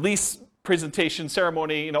 lease presentation,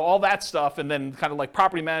 ceremony, all that stuff, and then kind of like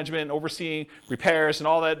property management, overseeing repairs and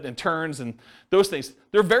all that, and turns and those things.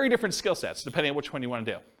 They're very different skill sets depending on which one you want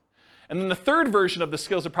to do. And then the third version of the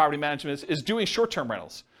skills of property management is doing short-term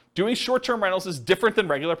rentals. Doing short-term rentals is different than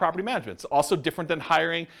regular property management. It's also different than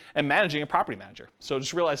hiring and managing a property manager. So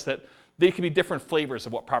just realize that they can be different flavors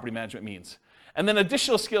of what property management means. And then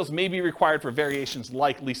additional skills may be required for variations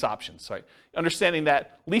like lease options. Right? Understanding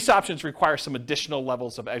that lease options require some additional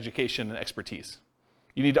levels of education and expertise.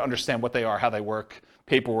 You need to understand what they are, how they work,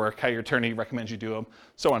 paperwork, how your attorney recommends you do them,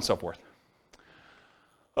 so on and so forth.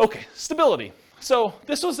 Okay, stability. So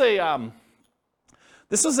this was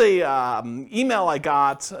This was a email I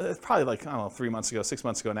got probably like, I don't know, 3 months ago, 6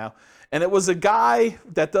 months ago now. And it was a guy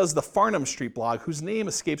that does the Farnham Street blog, whose name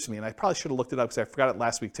escapes me, and I probably should have looked it up because I forgot it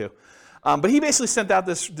last week too. But he basically sent out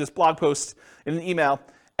this blog post in an email,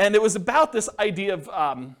 and it was about this idea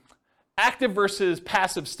of active versus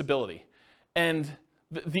passive stability. And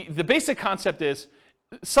the basic concept is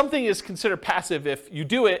something is considered passive if you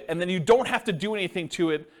do it, and then you don't have to do anything to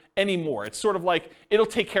it anymore. It's sort of like it'll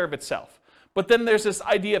take care of itself. But then there's this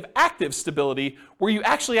idea of active stability where you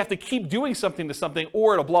actually have to keep doing something to something,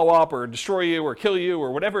 or it'll blow up or destroy you or kill you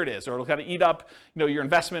or whatever it is, or it'll kind of eat up, your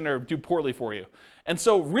investment or do poorly for you. And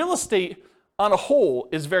so real estate on a whole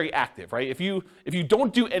is very active, right? If you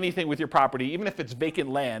don't do anything with your property, even if it's vacant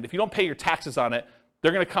land, if you don't pay your taxes on it,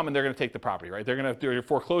 they're going to come and they're going to take the property, right? They're going to do your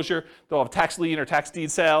foreclosure, they'll have a tax lien or tax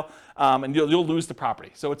deed sale, and you'll lose the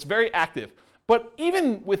property. So it's very active. But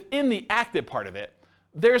even within the active part of it,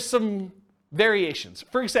 there's some variations.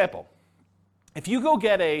 For example, if you go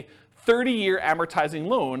get a 30-year amortizing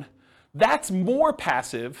loan, that's more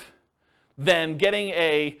passive than getting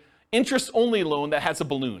a interest-only loan that has a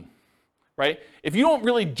balloon, right? If you don't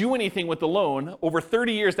really do anything with the loan, over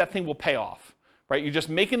 30 years, that thing will pay off, right? You're just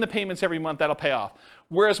making the payments every month, that'll pay off.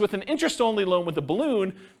 Whereas with an interest-only loan with a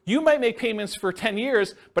balloon, you might make payments for 10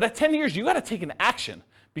 years, but at 10 years, you got to take an action,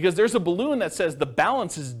 because there's a balloon that says the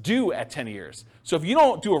balance is due at 10 years. So if you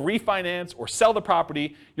don't do a refinance or sell the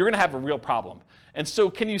property, you're going to have a real problem. And so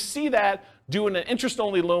can you see that doing an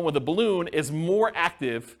interest-only loan with a balloon is more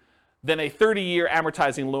active than a 30-year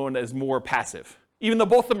amortizing loan that is more passive? Even though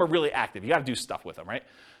both of them are really active, you got to do stuff with them, right?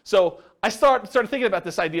 So I started thinking about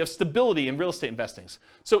this idea of stability in real estate investing.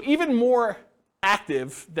 So even more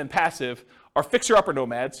active than passive are fixer-upper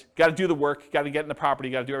nomads. Got to do the work, got to get in the property,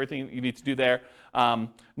 got to do everything you need to do there.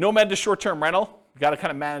 Nomad to short-term rental. Got to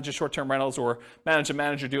kind of manage the short-term rentals or manage a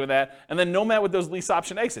manager doing that. And then nomad with those lease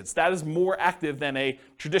option exits. That is more active than a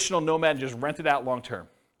traditional nomad just rent it out long-term.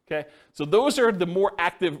 Okay, so those are the more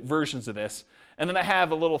active versions of this. And then I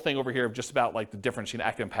have a little thing over here of just about like the difference between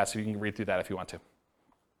active and passive. You can read through that if you want to.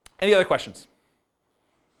 Any other questions?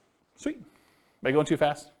 Sweet. Am I going too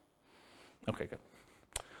fast? Okay, good.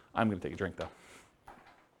 I'm going to take a drink though.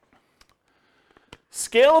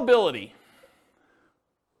 Scalability.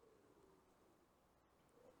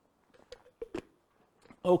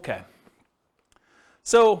 Okay.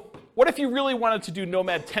 So what if you really wanted to do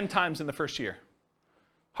Nomad 10 times in the first year?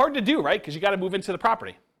 Hard to do, right? Because you got to move into the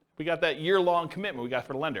property. We got that year-long commitment we got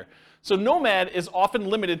for the lender. So Nomad is often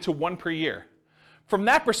limited to one per year. From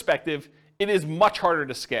that perspective, it is much harder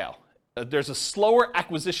to scale. There's a slower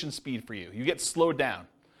acquisition speed for you. You get slowed down.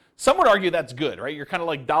 Some would argue that's good, right? You're kind of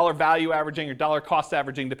like dollar value averaging or dollar cost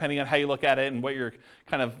averaging, depending on how you look at it and what you're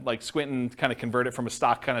kind of like squinting to kind of convert it from a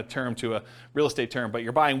stock kind of term to a real estate term. But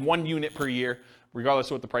you're buying 1 unit per year, regardless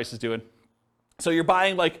of what the price is doing. So you're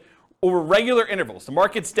buying like over regular intervals. The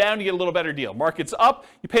market's down, you get a little better deal. Market's up,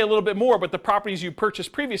 you pay a little bit more, but the properties you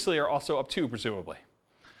purchased previously are also up too, presumably.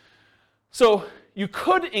 So you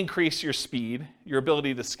could increase your speed, your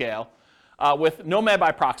ability to scale, with Nomad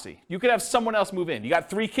by proxy. You could have someone else move in. You got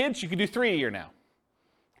 3 kids, you could do 3 a year now,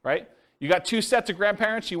 right? You got 2 sets of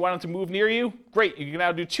grandparents, you want them to move near you, great, you can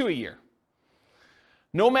now do 2 a year.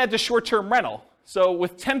 Nomad to short-term rental. So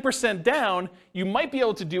with 10% down, you might be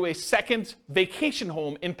able to do a second vacation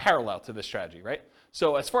home in parallel to this strategy, right?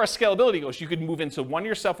 So as far as scalability goes, you could move into one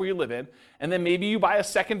yourself where you live in, and then maybe you buy a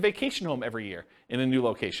second vacation home every year in a new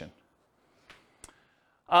location.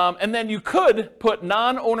 And then you could put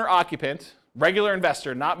non-owner occupant, regular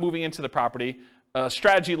investor, not moving into the property, a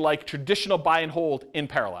strategy like traditional buy and hold in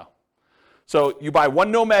parallel. So you buy 1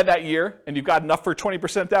 Nomad that year, and you've got enough for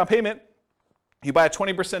 20% down payment. You buy a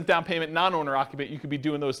 20% down payment non-owner occupant, you could be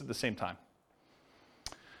doing those at the same time.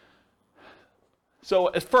 So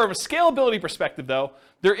as from a scalability perspective, though,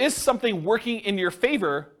 there is something working in your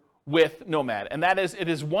favor with Nomad, and that is it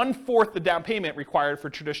is 1/4 the down payment required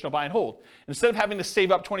for traditional buy and hold. Instead of having to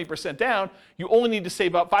save up 20% down, you only need to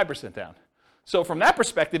save up 5% down. So from that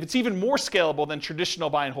perspective, it's even more scalable than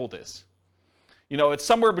traditional buy and hold is. You know, it's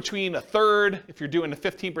somewhere between 1/3 if you're doing the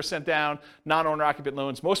 15% down non-owner occupant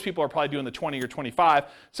loans. Most people are probably doing the 20 or 25.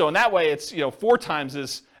 So in that way, it's 4 times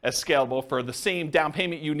as scalable. For the same down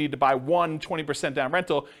payment you need to buy 1 20% down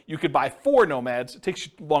rental, you could buy 4 Nomads. It takes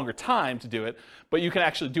you longer time to do it, but you can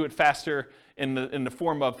actually do it faster in the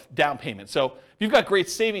form of down payment. So if you've got great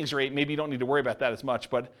savings rate, maybe you don't need to worry about that as much.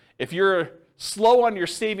 But if you're slow on your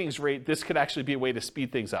savings rate, this could actually be a way to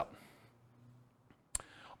speed things up.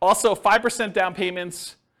 Also, 5% down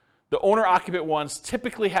payments, the owner-occupant ones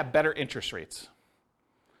typically have better interest rates.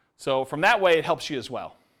 So from that way, it helps you as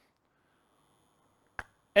well.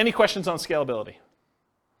 Any questions on scalability?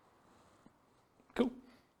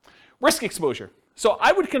 Risk exposure. So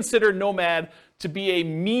I would consider Nomad to be a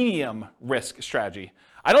medium risk strategy.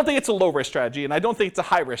 I don't think it's a low risk strategy, and I don't think it's a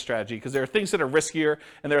high risk strategy, because there are things that are riskier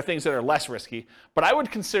and there are things that are less risky. But I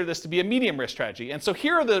would consider this to be a medium risk strategy. And so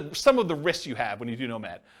here are some of the risks you have when you do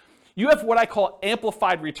Nomad. You have what I call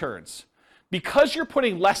amplified returns. Because you're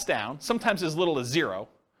putting less down, sometimes as little as 0,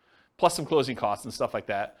 plus some closing costs and stuff like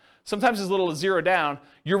that, sometimes as little as 0 down,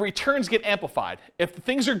 your returns get amplified. If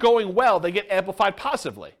things are going well, they get amplified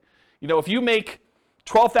positively. You know, if you make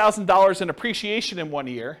 $12,000 in appreciation in 1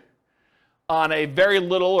 year on a very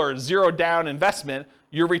little or 0 down investment,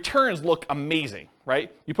 your returns look amazing,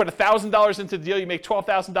 right? You put $1,000 into the deal, you make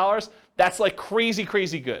 $12,000, that's like crazy,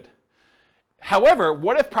 crazy good. However,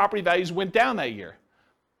 what if property values went down that year?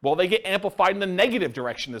 Well, they get amplified in the negative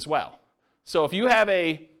direction as well. So if you have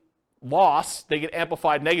a loss, they get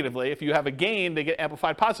amplified negatively. If you have a gain, they get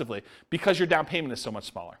amplified positively because your down payment is so much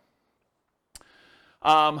smaller.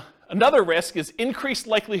 Another risk is increased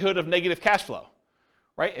likelihood of negative cash flow,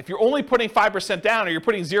 right? If you're only putting 5% down or you're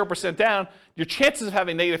putting 0% down, your chances of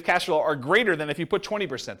having negative cash flow are greater than if you put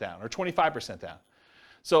 20% down or 25% down.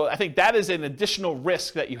 So I think that is an additional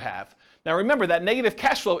risk that you have. Now remember, that negative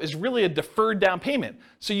cash flow is really a deferred down payment.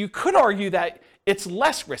 So you could argue that it's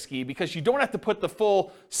less risky because you don't have to put the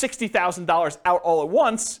full $60,000 out all at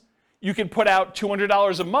once. You can put out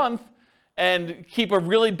 $200 a month and keep a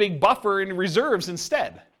really big buffer in reserves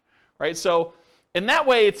instead, right? So in that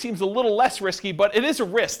way, it seems a little less risky, but it is a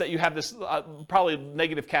risk that you have this probably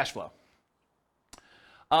negative cash flow.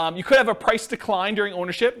 You could have a price decline during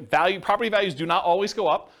ownership. Property values do not always go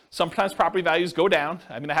up. Sometimes property values go down.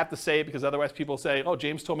 I mean, I have to say it because otherwise people say, oh,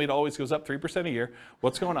 James told me it always goes up 3% a year.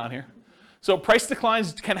 What's going on here? So price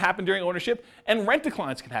declines can happen during ownership, and rent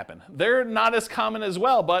declines can happen. They're not as common as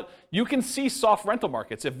well, but you can see soft rental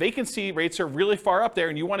markets. If vacancy rates are really far up there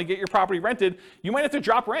and you want to get your property rented, you might have to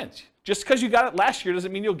drop rent. Just because you got it last year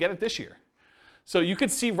doesn't mean you'll get it this year. So you could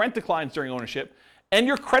see rent declines during ownership. And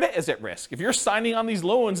your credit is at risk. If you're signing on these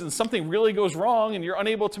loans and something really goes wrong and you're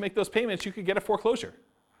unable to make those payments, you could get a foreclosure.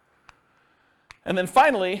 And then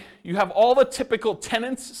finally, you have all the typical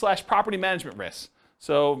tenants/property management risks.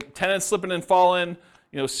 So tenants slipping and falling,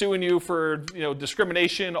 suing you for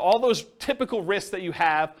discrimination, all those typical risks that you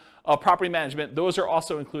have of property management, those are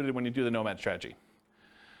also included when you do the Nomad strategy.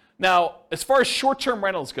 Now, as far as short-term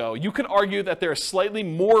rentals go, you can argue that there's slightly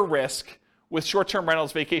more risk with short-term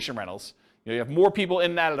rentals, vacation rentals. You have more people in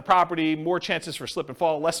and out of the property, more chances for slip and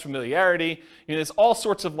fall, less familiarity. There's all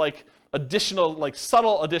sorts of additional,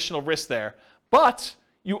 subtle additional risks there. But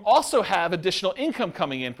you also have additional income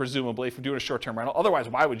coming in, presumably, from doing a short-term rental. Otherwise,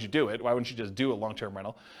 why would you do it? Why wouldn't you just do a long-term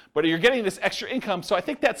rental? But you're getting this extra income, so I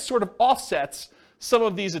think that sort of offsets some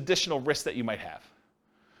of these additional risks that you might have.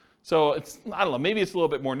 So I don't know, maybe it's a little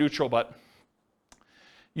bit more neutral, but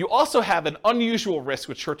you also have an unusual risk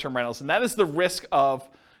with short-term rentals, and that is the risk of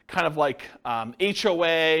kind of like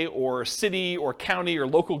HOA or city or county or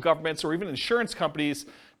local governments or even insurance companies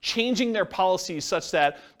changing their policies such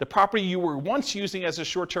that the property you were once using as a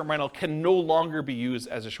short-term rental can no longer be used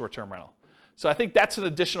as a short-term rental. So I think that's an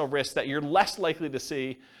additional risk that you're less likely to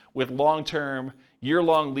see with long-term,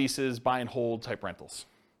 year-long leases, buy and hold type rentals.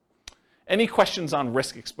 Any questions on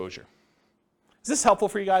risk exposure? Is this helpful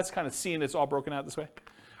for you guys, kind of seeing it's all broken out this way?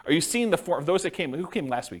 Are you seeing the form, those that came, who came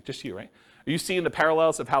last week? Just you, right? Are you seeing the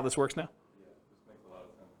parallels of how this works now? Yeah, this makes a lot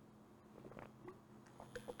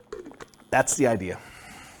of sense. That's the idea.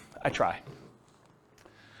 I try.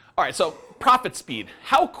 All right, so profit speed.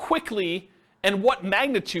 How quickly and what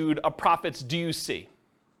magnitude of profits do you see?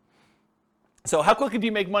 So how quickly do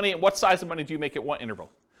you make money and what size of money do you make at what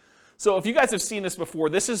interval? So if you guys have seen this before,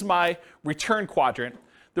 this is my return quadrant.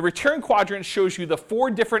 The return quadrant shows you the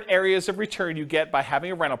 4 different areas of return you get by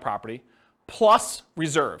having a rental property plus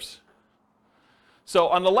reserves. So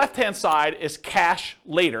on the left-hand side is cash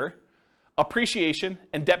later, appreciation,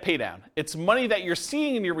 and debt paydown. It's money that you're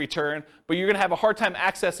seeing in your return, but you're going to have a hard time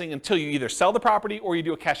accessing until you either sell the property or you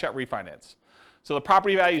do a cash-out refinance. So the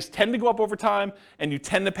property values tend to go up over time, and you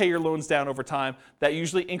tend to pay your loans down over time. That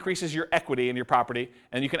usually increases your equity in your property,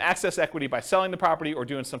 and you can access equity by selling the property or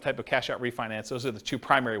doing some type of cash-out refinance. Those are the 2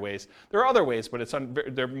 primary ways. There are other ways, but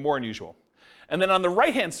they're more unusual. And then on the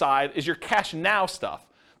right-hand side is your cash now stuff.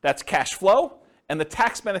 That's cash flow and the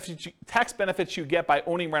tax benefits you get by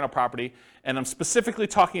owning rental property, and I'm specifically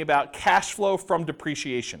talking about cash flow from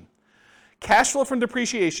depreciation. Cash flow from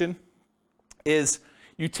depreciation is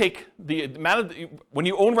you take the amount of, when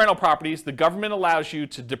you own rental properties, the government allows you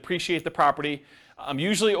to depreciate the property,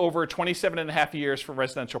 usually over 27 and a half years for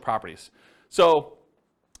residential properties. So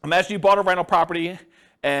imagine you bought a rental property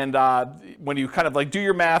And when you kind of like do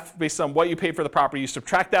your math based on what you paid for the property, you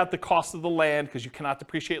subtract out the cost of the land, because you cannot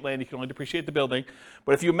depreciate land, you can only depreciate the building.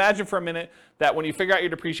 But if you imagine for a minute that when you figure out your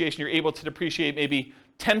depreciation, you're able to depreciate maybe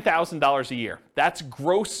 $10,000 a year. That's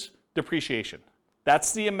gross depreciation.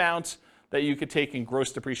 That's the amount that you could take in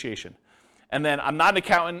gross depreciation. And then I'm not an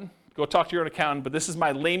accountant, go talk to your own accountant, but this is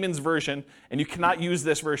my layman's version, and you cannot use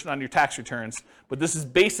this version on your tax returns, but this is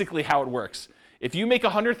basically how it works. If you make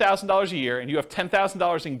 $100,000 a year and you have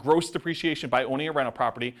 $10,000 in gross depreciation by owning a rental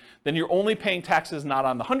property, then you're only paying taxes not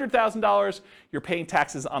on the $100,000, you're paying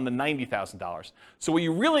taxes on the $90,000. So what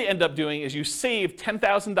you really end up doing is you save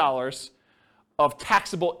 $10,000 of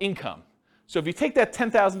taxable income. So if you take that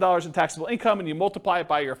 $10,000 in taxable income and you multiply it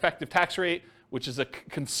by your effective tax rate, which is a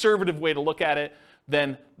conservative way to look at it,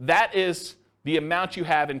 then that is the amount you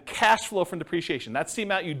have in cash flow from depreciation. That's the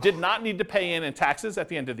amount you did not need to pay in taxes at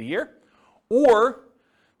the end of the year, or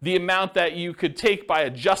the amount that you could take by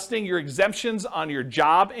adjusting your exemptions on your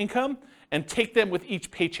job income and take them with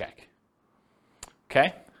each paycheck.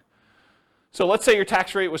 Okay? So let's say your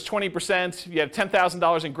tax rate was 20%, you had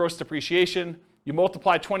 $10,000 in gross depreciation, you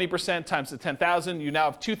multiply 20% times the $10,000, you now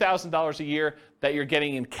have $2,000 a year that you're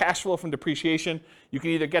getting in cash flow from depreciation. You can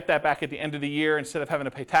either get that back at the end of the year instead of having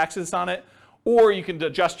to pay taxes on it, or you can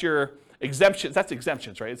adjust your exemptions. That's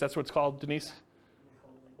exemptions, right? That's what it's called, Denise?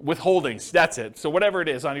 Withholdings, that's it. So whatever it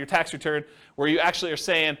is on your tax return, where you actually are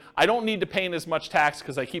saying, I don't need to pay in as much tax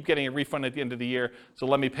because I keep getting a refund at the end of the year, so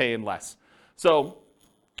let me pay in less. So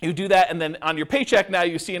you do that, and then on your paycheck now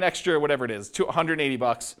you see an extra, whatever it is,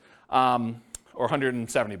 $180, or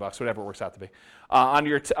 $170, whatever it works out to be, on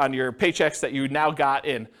your paychecks that you now got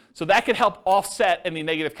in. So that could help offset any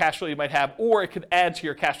negative cash flow you might have, or it could add to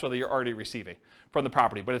your cash flow that you're already receiving from the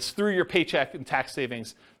property. But it's through your paycheck and tax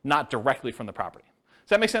savings, not directly from the property. Does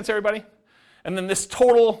that make sense, everybody? And then this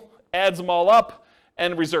total adds them all up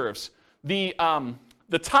and reserves. The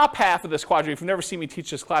top half of this quadrant, if you've never seen me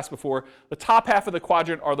teach this class before, the top half of the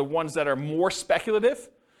quadrant are the ones that are more speculative.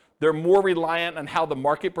 They're more reliant on how the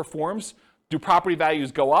market performs. Do property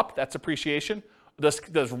values go up? That's appreciation.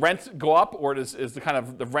 Does rent go up, or is the kind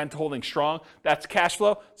of the rent holding strong? That's cash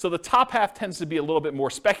flow. So the top half tends to be a little bit more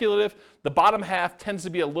speculative. The bottom half tends to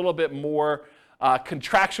be a little bit more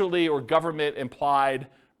contractually or government implied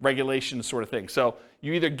regulation sort of thing. So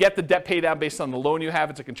you either get the debt pay down based on the loan you have,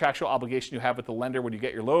 it's a contractual obligation you have with the lender when you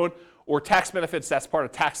get your loan, or tax benefits, that's part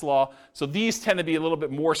of tax law. So these tend to be a little bit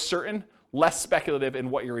more certain, less speculative in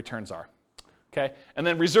what your returns are. Okay? And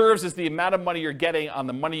then reserves is the amount of money you're getting on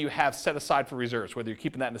the money you have set aside for reserves, whether you're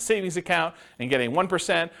keeping that in a savings account and getting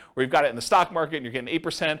 1%, or you've got it in the stock market and you're getting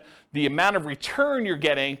 8%. The amount of return you're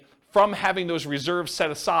getting from having those reserves set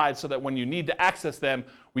aside, so that when you need to access them,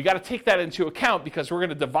 we got to take that into account, because we're going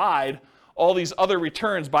to divide all these other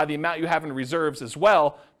returns by the amount you have in reserves as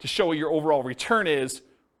well to show what your overall return is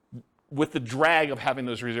with the drag of having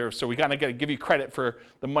those reserves. So we got to give you credit for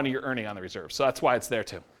the money you're earning on the reserves. So that's why it's there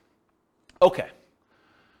too. Okay,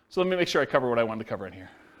 so let me make sure I cover what I wanted to cover in here.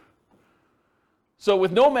 So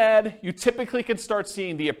with Nomad, you typically can start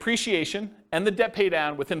seeing the appreciation and the debt pay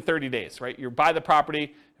down within 30 days, right? You buy the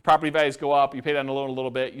property values go up, you pay down the loan a little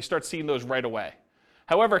bit, you start seeing those right away.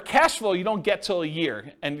 However, cash flow you don't get till a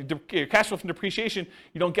year, and your cash flow from depreciation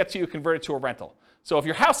you don't get till you convert it to a rental. So if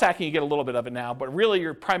you're house hacking, you get a little bit of it now, but really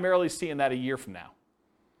you're primarily seeing that a year from now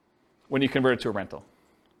when you convert it to a rental.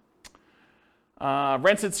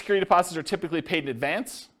 Rents and security deposits are typically paid in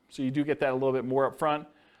advance, so you do get that a little bit more up front.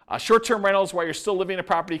 Short-term rentals, while you're still living in a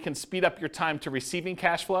property, can speed up your time to receiving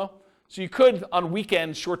cash flow. So you could, on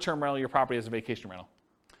weekends, short-term rental your property as a vacation rental.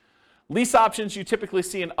 Lease options, you typically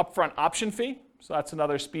see an upfront option fee. So that's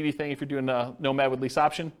another speedy thing if you're doing a Nomad with lease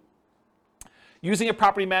option. Using a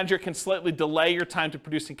property manager can slightly delay your time to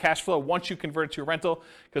producing cash flow once you convert it to a rental,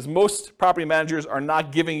 because most property managers are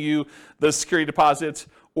not giving you the security deposits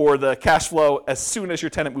or the cash flow as soon as your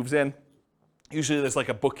tenant moves in. Usually there's like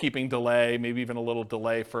a bookkeeping delay, maybe even a little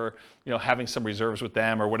delay for having some reserves with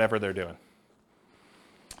them or whatever they're doing.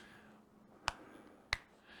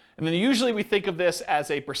 And then usually we think of this as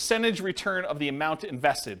a percentage return of the amount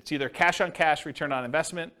invested. It's either cash on cash return on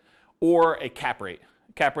investment or a cap rate.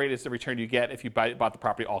 Cap rate is the return you get if you bought the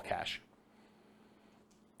property all cash.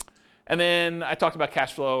 And then I talked about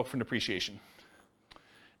cash flow from depreciation.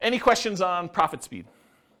 Any questions on profit speed?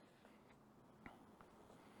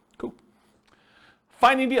 Cool.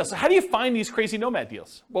 Finding deals. So how do you find these crazy Nomad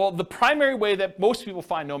deals? Well, the primary way that most people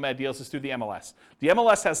find Nomad deals is through the MLS. The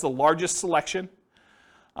MLS has the largest selection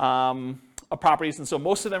of properties, and so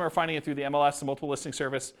most of them are finding it through the MLS, the multiple listing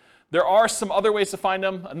service. There are some other ways to find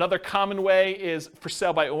them. Another common way is for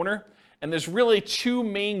sale by owner, And there's really two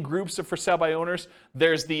main groups of for sale by owners.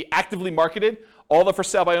 There's the actively marketed, all the for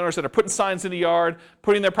sale by owners that are putting signs in the yard,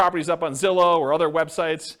 putting their properties up on Zillow or other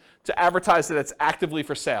websites to advertise that it's actively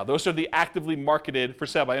for sale. Those are the actively marketed for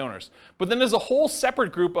sale by owners. But then there's a whole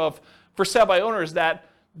separate group of for sale by owners that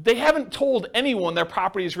they haven't told anyone their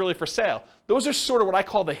property is really for sale. Those are sort of what I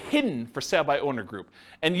call the hidden for sale by owner group.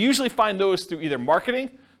 And you usually find those through either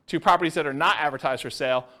marketing to properties that are not advertised for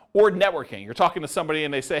sale or networking. You're talking to somebody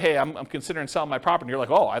and they say, hey, I'm considering selling my property. And you're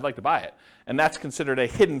like, oh, I'd like to buy it. And that's considered a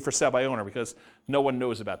hidden for sale by owner because no one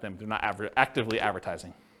knows about them. They're not actively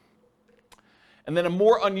advertising. And then a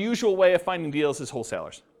more unusual way of finding deals is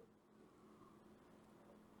wholesalers.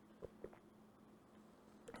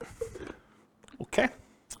 Okay.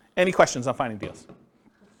 Any questions on finding deals?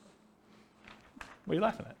 What are you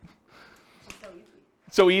laughing at?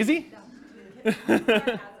 So easy?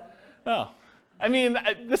 Oh. I mean,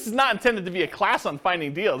 this is not intended to be a class on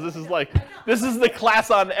finding deals. This is the class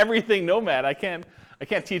on everything Nomad. I can't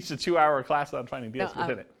teach the 2-hour class on finding deals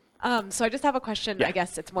within it. So I just have a question. Yeah. I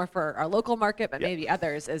guess it's more for our local market, but maybe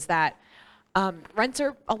others, is that rents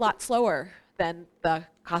are a lot slower than the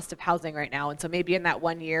cost of housing right now. And so maybe in that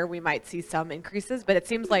 1 year, we might see some increases, but it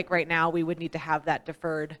seems like right now we would need to have that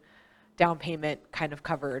deferred down payment kind of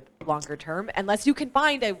covered longer term, unless you can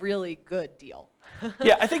find a really good deal.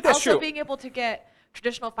 Yeah, I think that's also, true. being able to get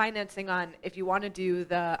traditional financing on, if you want to do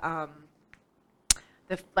the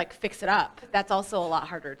like fix it up, that's also a lot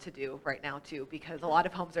harder to do right now too, because a lot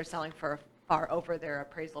of homes are selling for far over their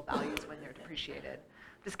appraisal values when they're depreciated.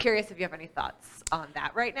 Just curious if you have any thoughts on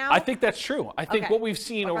that right now. I think that's true. I think what we've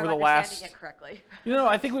seen over the last, it correctly.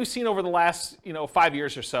 I think we've seen over the last, 5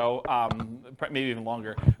 years or so, maybe even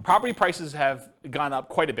longer, property prices have gone up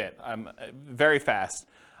quite a bit, very fast.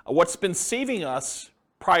 What's been saving us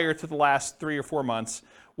prior to the last 3 or 4 months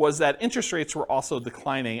was that interest rates were also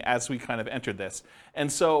declining as we kind of entered this.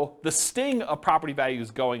 And so the sting of property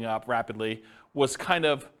values going up rapidly was kind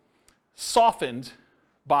of softened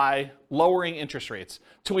by lowering interest rates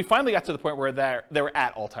till we finally got to the point where they were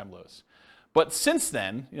at all-time lows. But since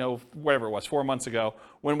then, whatever it was, 4 months ago,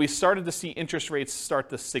 when we started to see interest rates start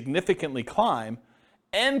to significantly climb,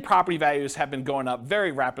 and property values have been going up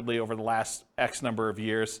very rapidly over the last X number of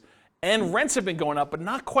years, and rents have been going up, but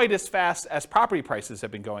not quite as fast as property prices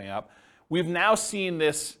have been going up, we've now seen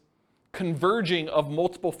this converging of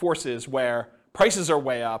multiple forces where prices are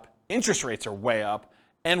way up, interest rates are way up,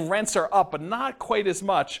 and rents are up, but not quite as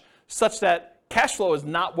much, such that cash flow is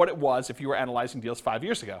not what it was if you were analyzing deals 5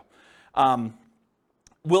 years ago.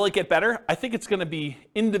 Will it get better? I think it's going to be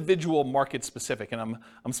individual market specific, and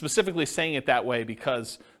I'm specifically saying it that way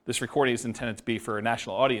because this recording is intended to be for a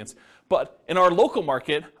national audience. But in our local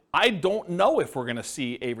market, I don't know if we're going to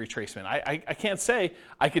see a retracement. I can't say.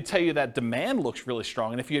 I could tell you that demand looks really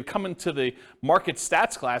strong, and if you had come into the market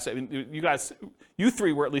stats class, I mean, you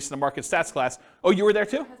three were at least in the market stats class. Oh, you were there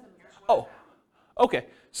too? Oh, okay.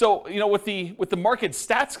 So with the market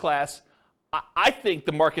stats class, I think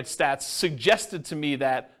the market stats suggested to me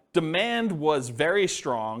that demand was very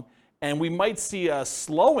strong and we might see a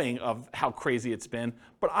slowing of how crazy it's been,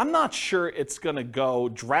 but I'm not sure it's going to go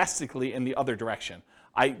drastically in the other direction.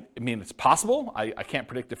 I mean, it's possible. I can't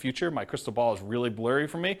predict the future. My crystal ball is really blurry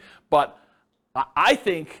for me, but I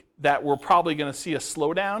think that we're probably going to see a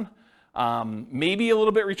slowdown, maybe a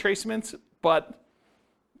little bit retracements, but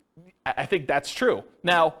I think that's true.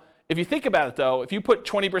 Now, if you think about it though, if you put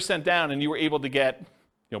 20% down and you were able to get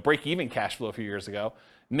break-even cash flow a few years ago,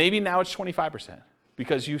 maybe now it's 25%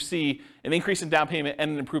 because you see an increase in down payment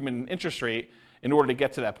and an improvement in interest rate in order to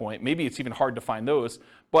get to that point. Maybe it's even hard to find those,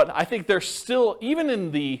 but I think there's still, even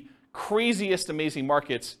in the craziest, amazing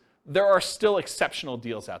markets, there are still exceptional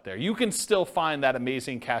deals out there. You can still find that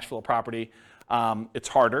amazing cash flow property. It's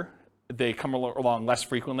harder. They come along less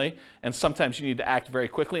frequently, and sometimes you need to act very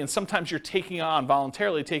quickly, and sometimes you're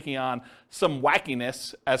voluntarily taking on some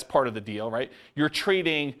wackiness as part of the deal, right? You're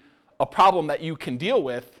trading a problem that you can deal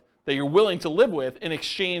with, that you're willing to live with, in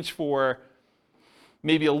exchange for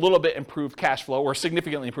maybe a little bit improved cash flow or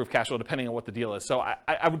significantly improved cash flow, depending on what the deal is. So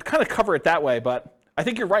I would kind of cover it that way, but I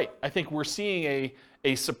think you're right. I think we're seeing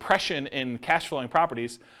a suppression in cash flowing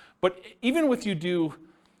properties, but even with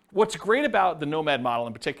what's great about the Nomad model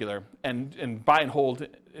in particular, and buy and hold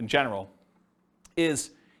in general, is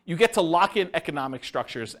you get to lock in economic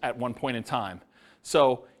structures at one point in time.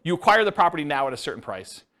 So you acquire the property now at a certain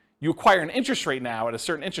price. You acquire an interest rate now at a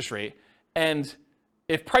certain interest rate, and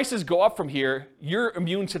if prices go up from here, you're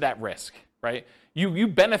immune to that risk. right? You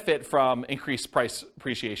benefit from increased price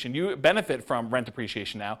appreciation. You benefit from rent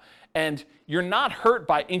appreciation now. And you're not hurt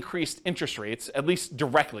by increased interest rates, at least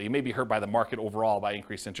directly. You may be hurt by the market overall by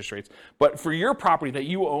increased interest rates. But for your property that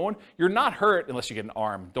you own, you're not hurt unless you get an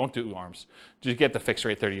ARM. Don't do ARMs. Just get the fixed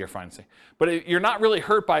rate 30-year financing. But you're not really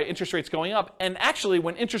hurt by interest rates going up. And actually,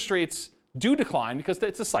 when interest rates do decline, because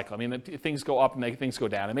it's a cycle. I mean, things go up and things go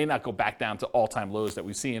down. It may not go back down to all-time lows that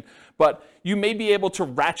we've seen, but you may be able to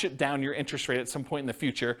ratchet down your interest rate at some point in the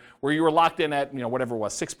future where you were locked in at, whatever it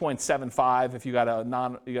was, 6.75 if you got a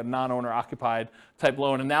non-owner occupied type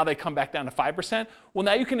loan, and now they come back down to 5%. Well,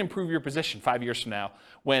 now you can improve your position 5 years from now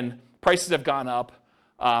when prices have gone up,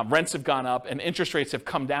 rents have gone up, and interest rates have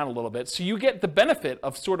come down a little bit. So you get the benefit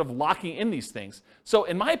of sort of locking in these things. So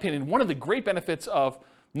in my opinion, one of the great benefits of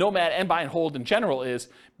Nomad and buy and hold in general is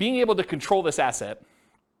being able to control this asset,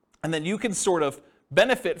 and then you can sort of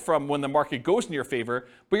benefit from when the market goes in your favor,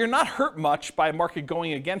 but you're not hurt much by a market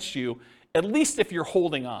going against you, at least if you're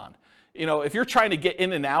holding on. If you're trying to get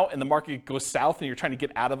in and out and the market goes south and you're trying to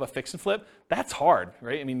get out of a fix and flip, that's hard,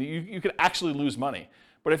 right? I mean, you could actually lose money.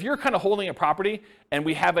 But if you're kind of holding a property and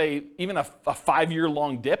we have even a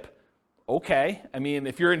 5-year-long dip, okay. I mean,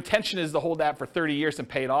 if your intention is to hold that for 30 years and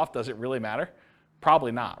pay it off, does it really matter?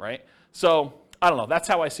 Probably not, right? So, I don't know. That's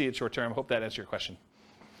how I see it short term. I hope that answered your question.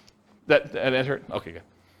 That answered? Okay, good.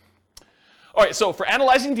 All right, so for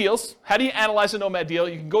analyzing deals, how do you analyze a Nomad deal?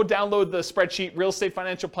 You can go download the spreadsheet,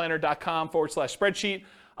 realestatefinancialplanner.com/spreadsheet.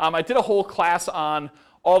 I did a whole class on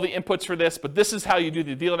all the inputs for this, but this is how you do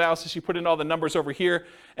the deal analysis. You put in all the numbers over here.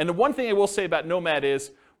 And the one thing I will say about Nomad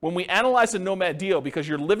is when we analyze a Nomad deal, because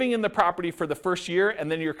you're living in the property for the first year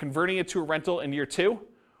and then you're converting it to a rental in year 2,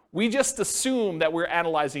 we just assume that we're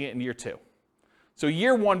analyzing it in year 2. So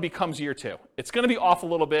year 1 becomes year 2. It's going to be off a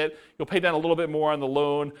little bit. You'll pay down a little bit more on the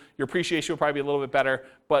loan. Your appreciation will probably be a little bit better,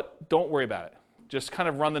 but don't worry about it. Just kind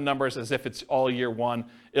of run the numbers as if it's all year 1.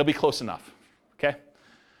 It'll be close enough, okay?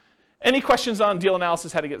 Any questions on deal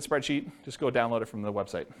analysis, how to get the spreadsheet? Just go download it from the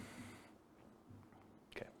website.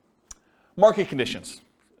 Okay. Market conditions.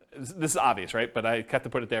 This is obvious, right? But I have to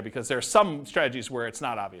put it there because there are some strategies where it's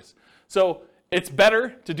not obvious. So it's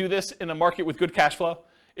better to do this in a market with good cash flow.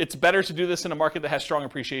 It's better to do this in a market that has strong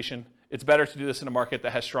appreciation. It's better to do this in a market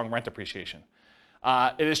that has strong rent appreciation.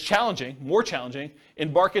 It is challenging, more challenging,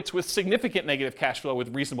 in markets with significant negative cash flow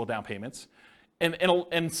with reasonable down payments. And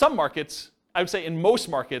in some markets, I would say in most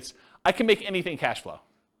markets, I can make anything cash flow,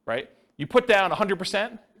 right? You put down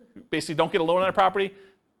 100%, basically don't get a loan on a property,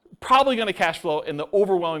 probably going to cash flow in the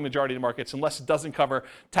overwhelming majority of the markets unless it doesn't cover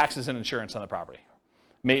taxes and insurance on the property.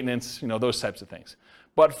 Maintenance, those types of things.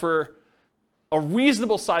 But for a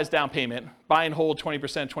reasonable size down payment, buy and hold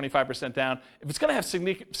 20%, 25% down, if it's going to have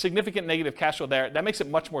significant negative cash flow there, that makes it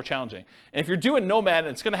much more challenging. And if you're doing Nomad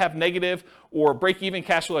and it's going to have negative or break-even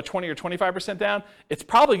cash flow at 20 or 25% down, it's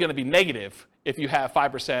probably going to be negative if you have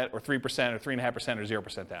 5% or 3% or 3.5% or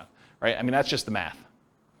 0% down, right? I mean, that's just the math.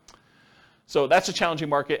 So that's a challenging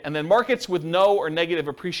market. And then markets with no or negative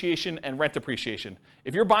appreciation and rent appreciation.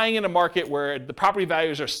 If you're buying in a market where the property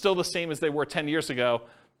values are still the same as they were 10 years ago,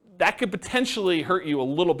 that could potentially hurt you a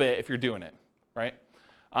little bit if you're doing it, right?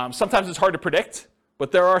 Sometimes it's hard to predict,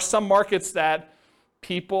 but there are some markets that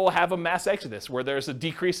people have a mass exodus where there's a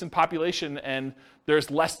decrease in population and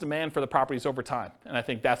there's less demand for the properties over time. And I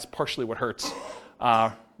think that's partially what hurts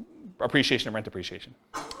appreciation and rent appreciation.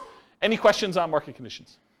 Any questions on market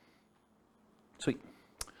conditions? Sweet.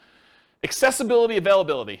 Accessibility,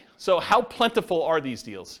 availability. So how plentiful are these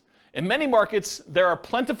deals? In many markets, there are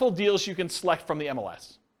plentiful deals you can select from the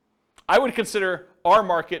MLS. I would consider our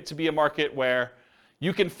market to be a market where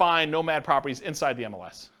you can find Nomad properties inside the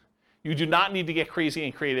MLS. You do not need to get crazy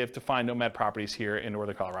and creative to find Nomad properties here in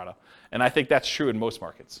Northern Colorado. And I think that's true in most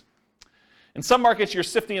markets. In some markets, you're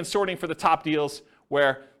sifting and sorting for the top deals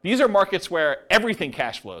where these are markets where everything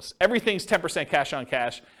cash flows. Everything's 10% cash on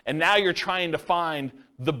cash. And now you're trying to find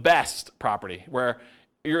the best property where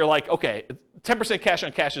you're like, okay, 10% cash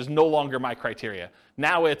on cash is no longer my criteria.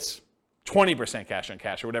 Now it's 20% cash on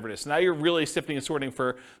cash or whatever it is. So now you're really sifting and sorting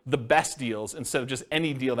for the best deals instead of just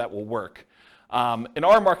any deal that will work. In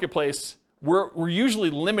our marketplace, we're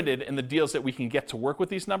usually limited in the deals that we can get to work with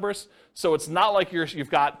these numbers. So it's not like you've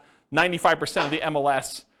got 95% of the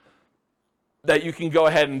MLS that you can go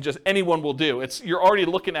ahead and just anyone will do. You're already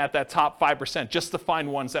looking at that top 5% just to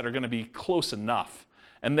find ones that are going to be close enough.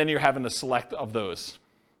 And then you're having to select of those.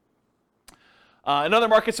 In other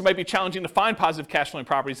markets, it might be challenging to find positive cash flowing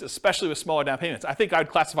properties, especially with smaller down payments. I think I'd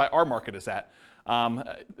classify our market as that.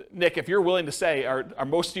 Nick, if you're willing to say, are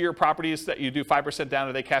most of your properties that you do 5% down,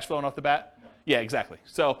 are they cash flowing off the bat? Yeah, exactly.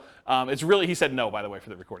 So it's really, he said no, by the way, for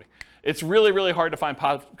the recording. It's really, really hard to find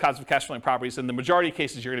positive cash flowing properties. In the majority of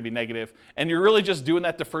cases, you're going to be negative, and you're really just doing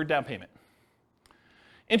that deferred down payment.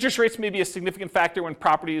 Interest rates may be a significant factor when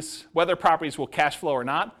whether properties will cash flow or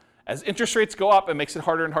not. As interest rates go up, it makes it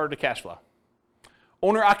harder and harder to cash flow.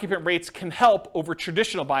 Owner-occupant rates can help over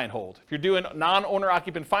traditional buy and hold. If you're doing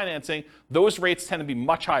non-owner-occupant financing, those rates tend to be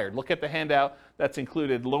much higher. Look at the handout that's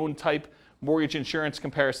included, loan type, mortgage insurance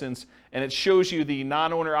comparisons, and it shows you the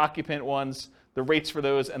non-owner-occupant ones, the rates for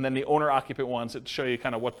those, and then the owner-occupant ones that show you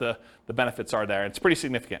kind of what the benefits are there. It's pretty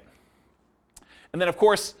significant. And then, of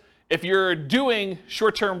course, if you're doing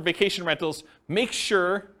short-term vacation rentals, make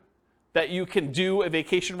sure that you can do a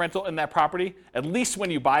vacation rental in that property, at least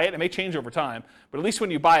when you buy it. It may change over time, but at least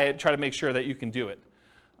when you buy it, try to make sure that you can do it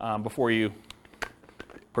before you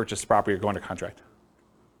purchase the property or go under contract.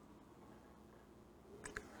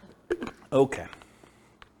 Okay.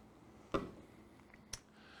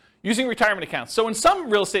 Using retirement accounts. So in some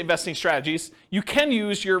real estate investing strategies, you can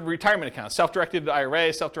use your retirement account, self-directed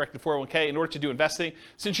IRA, self-directed 401k, in order to do investing.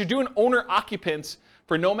 Since you're doing owner-occupants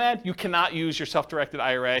for Nomad, you cannot use your self-directed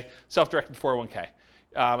IRA, self-directed 401k.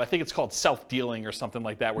 I think it's called self-dealing or something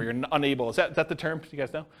like that, where you're unable. Is that the term? Do you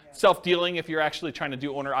guys know? Yeah. Self-dealing, if you're actually trying to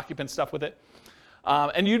do owner-occupant stuff with it.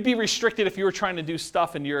 And you'd be restricted if you were trying to do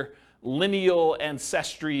stuff in your lineal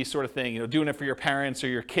ancestry sort of thing, doing it for your parents or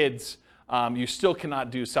your kids. You still cannot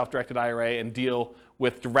do self-directed IRA and deal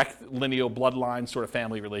with direct lineal bloodline sort of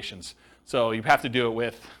family relations. So you have to do it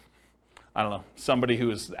with, I don't know, somebody who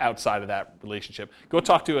is outside of that relationship. Go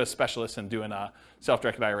talk to a specialist in doing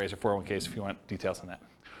self-directed IRAs or 401ks if you want details on that.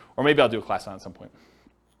 Or maybe I'll do a class on it at some point.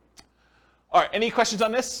 All right, any questions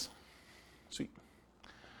on this? Sweet.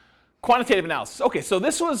 Quantitative analysis. Okay, so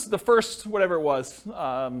this was the first, whatever it was.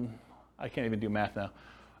 I can't even do math now.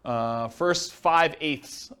 First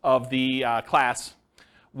 5/8 of the class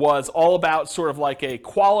was all about sort of like a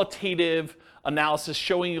qualitative analysis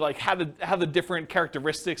showing you like how the different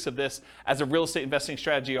characteristics of this as a real estate investing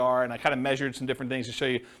strategy are, and I kind of measured some different things to show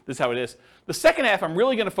you this is how it is. The second half, I'm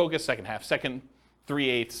really going to focus, second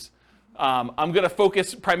 3/8. I'm going to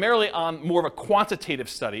focus primarily on more of a quantitative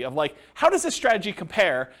study of like, how does this strategy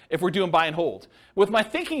compare if we're doing buy and hold? With my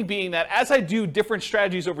thinking being that as I do different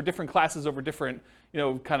strategies over different classes, over different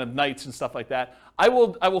kind of nights and stuff like that, I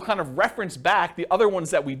will kind of reference back the other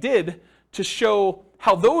ones that we did to show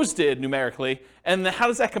how those did numerically, and then how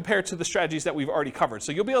does that compare to the strategies that we've already covered.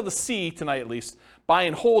 So you'll be able to see tonight at least buy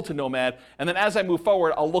and hold to Nomad, and then as I move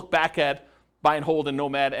forward, I'll look back at buy and hold and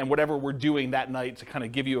Nomad and whatever we're doing that night to kind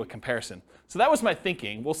of give you a comparison. So that was my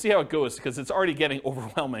thinking. We'll see how it goes because it's already getting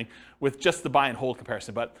overwhelming with just the buy and hold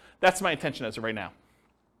comparison, but that's my intention as of right now.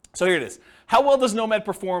 So here it is. How well does Nomad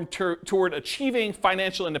perform toward achieving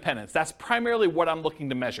financial independence? That's primarily what I'm looking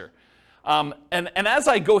to measure. And as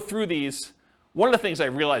I go through these, one of the things I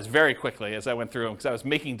realized very quickly as I went through them, because I was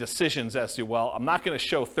making decisions as to, well, I'm not going to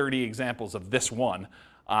show 30 examples of this one.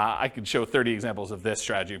 I could show 30 examples of this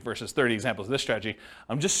strategy versus 30 examples of this strategy.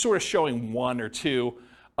 I'm just sort of showing one or two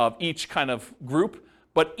of each kind of group,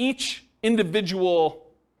 but each individual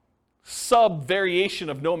sub-variation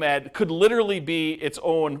of Nomad could literally be its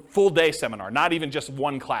own full-day seminar, not even just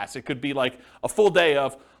one class. It could be like a full day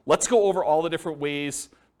of, let's go over all the different ways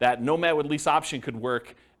that Nomad with lease option could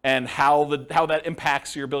work and how that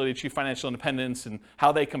impacts your ability to achieve financial independence and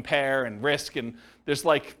how they compare and risk. And there's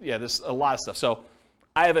there's a lot of stuff. So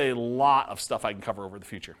I have a lot of stuff I can cover over the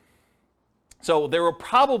future. So there will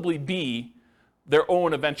probably be their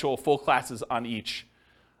own eventual full classes on each.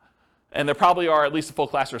 And there probably are at least a full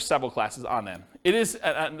class or several classes on them. It is,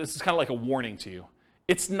 and this is kind of like a warning to you.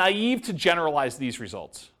 It's naive to generalize these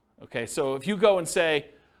results. Okay, so if you go and say,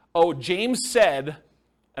 oh, James said,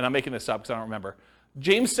 and I'm making this up because I don't remember,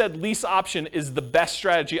 James said lease option is the best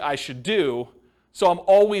strategy I should do, so I'm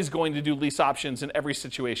always going to do lease options in every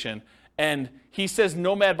situation. And he says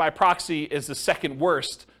Nomad by proxy is the second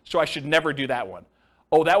worst, so I should never do that one.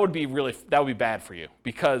 Oh, that would be bad for you,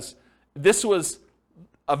 because this was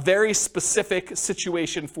a very specific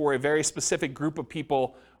situation for a very specific group of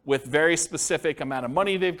people with very specific amount of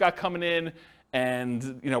money they've got coming in,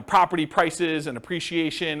 and property prices and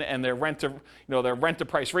appreciation and their rent to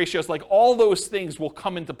price ratios. Like all those things will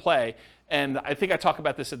come into play. And I think I talk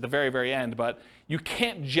about this at the very, very end, but you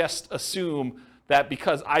can't just assume that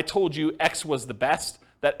because I told you X was the best,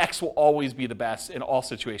 that X will always be the best in all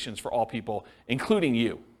situations for all people, including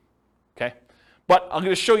you. Okay? But I'm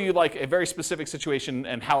going to show you like a very specific situation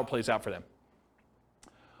and how it plays out for them.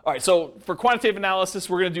 All right, so for quantitative analysis,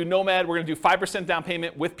 we're going to do Nomad. We're going to do 5% down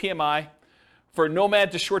payment with PMI. For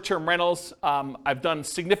Nomad to short-term rentals, I've done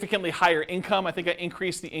significantly higher income. I think I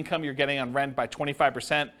increased the income you're getting on rent by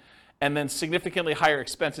 25%, and then significantly higher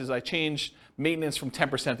expenses. I changed maintenance from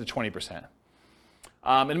 10% to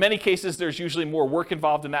 20%. In many cases, there's usually more work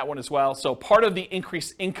involved in that one as well. So part of the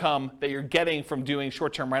increased income that you're getting from doing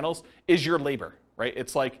short-term rentals is your labor, right?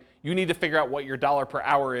 It's like you need to figure out what your dollar per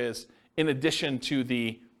hour is in addition to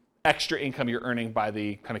the extra income you're earning by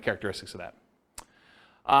the kind of characteristics of that.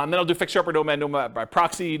 Then I'll do fixer-upper Nomad, Nomad by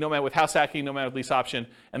proxy, Nomad with house hacking, Nomad with lease option,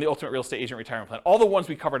 and the ultimate real estate agent retirement plan. All the ones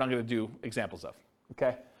we covered, I'm going to do examples of.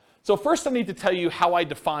 Okay. So first, I need to tell you how I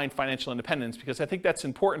define financial independence, because I think that's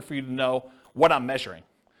important for you to know what I'm measuring.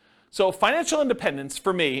 So financial independence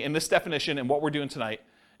for me in this definition and what we're doing tonight,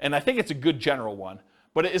 and I think it's a good general one,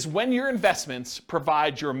 but it is when your investments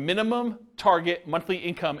provide your minimum target monthly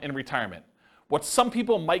income in retirement. What some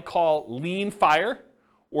people might call lean fire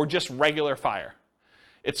or just regular fire.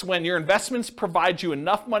 It's when your investments provide you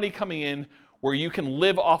enough money coming in where you can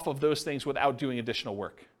live off of those things without doing additional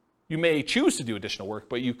work. You may choose to do additional work,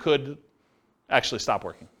 but you could actually stop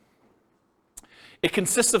working. It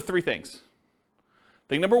consists of three things.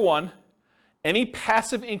 Thing number one, any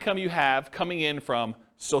passive income you have coming in from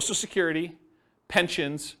Social Security,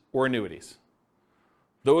 pensions, or annuities.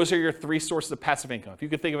 Those are your three sources of passive income. If you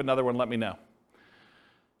could think of another one, let me know.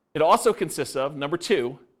 It also consists of, number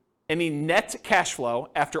two, any net cash flow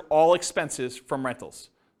after all expenses from rentals.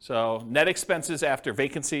 So net expenses after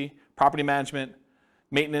vacancy, property management,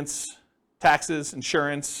 maintenance, taxes,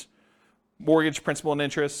 insurance, mortgage, principal, and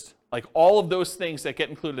interest. Like all of those things that get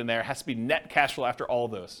included in there has to be net cash flow after all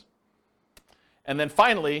of those. And then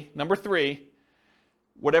finally, number three,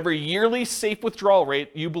 whatever yearly safe withdrawal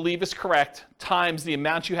rate you believe is correct times the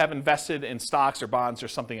amount you have invested in stocks or bonds or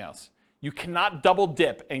something else. You cannot double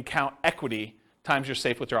dip and count equity times your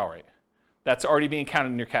safe withdrawal rate. That's already being counted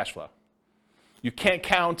in your cash flow. You can't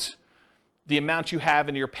count the amount you have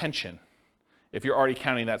in your pension if you're already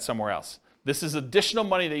counting that somewhere else. This is additional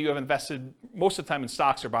money that you have invested most of the time in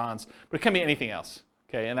stocks or bonds, but it can be anything else,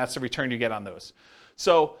 okay? And that's the return you get on those.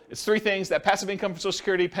 So it's three things: that passive income from Social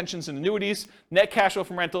Security, pensions, and annuities, net cash flow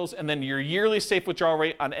from rentals, and then your yearly safe withdrawal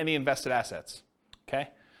rate on any invested assets, okay?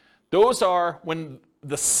 Those are when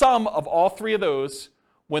the sum of all three of those,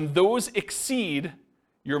 when those exceed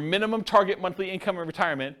your minimum target monthly income in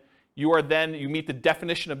retirement, you meet the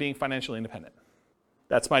definition of being financially independent.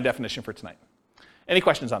 That's my definition for tonight. Any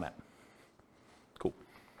questions on that? Cool.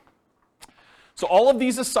 So all of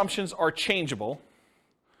these assumptions are changeable.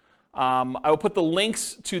 I will put the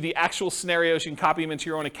links to the actual scenarios. You can copy them into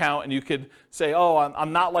your own account, and you could say, oh,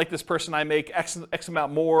 I'm not like this person. I make X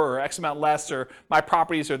amount more or X amount less, or my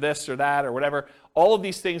properties are this or that or whatever. All of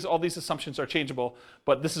these things, all these assumptions are changeable,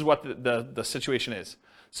 but this is what the situation is.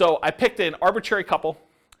 So I picked an arbitrary couple.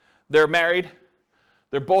 They're married.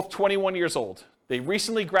 They're both 21 years old. They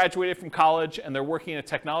recently graduated from college, and they're working in a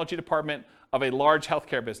technology department of a large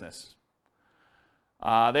healthcare business.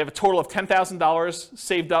 They have a total of $10,000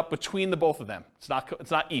 saved up between the both of them. It's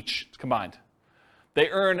not each, it's combined. They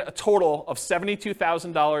earn a total of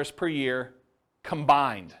 $72,000 per year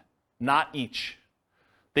combined, not each.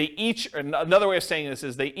 Another way of saying this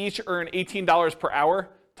is they each earn $18 per hour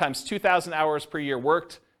times 2,000 hours per year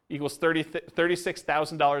worked equals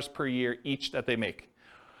 $36,000 per year each that they make.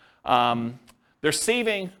 They're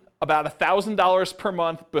saving about $1,000 per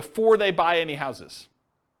month before they buy any houses.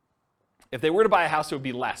 If they were to buy a house, it would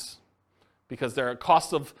be less because their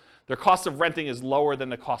cost of renting is lower than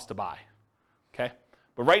the cost to buy. Okay?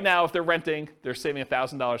 But right now, if they're renting, they're saving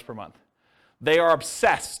 $1,000 per month. They are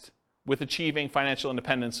obsessed with achieving financial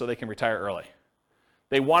independence so they can retire early.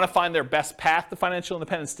 They want to find their best path to financial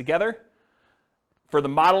independence together. For the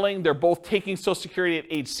modeling, they're both taking Social Security at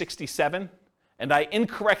age 67, and I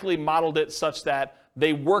incorrectly modeled it such that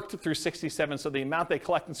they worked through 67, so the amount they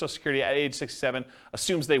collect in Social Security at age 67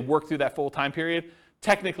 assumes they work through that full time period.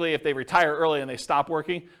 Technically, if they retire early and they stop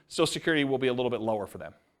working, Social Security will be a little bit lower for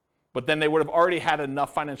them. But then they would have already had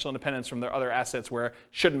enough financial independence from their other assets where it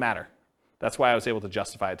shouldn't matter. That's why I was able to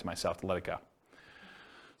justify it to myself to let it go.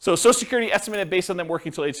 So Social Security estimated based on them working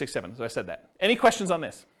until age 67, so I said that. Any questions on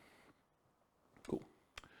this? Cool.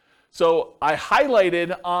 So I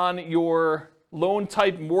highlighted on your loan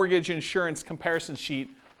type mortgage insurance comparison sheet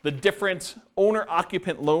the different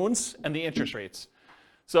owner-occupant loans and the interest rates.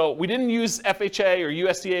 So we didn't use FHA or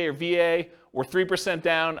USDA or VA or 3%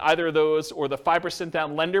 down, either of those, or the 5%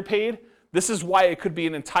 down lender paid. This is why it could be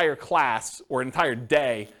an entire class or an entire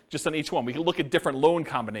day just on each one. We could look at different loan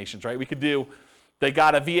combinations, right? We could do They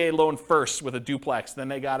got a VA loan first with a duplex, then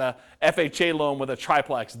they got a FHA loan with a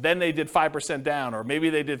triplex, then they did 5% down, or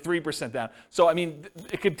maybe they did 3% down. So, I mean,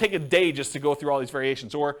 it could take a day just to go through all these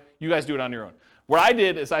variations, or you guys do it on your own. What I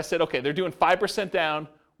did is I said, okay, they're doing 5% down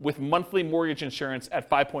with monthly mortgage insurance at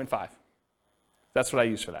 5.5. That's what I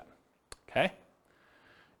use for that, okay?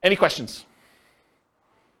 Any questions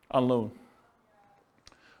on loan?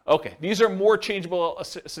 Okay, these are more changeable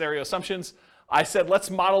scenario assumptions. I said, let's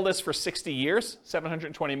model this for 60 years,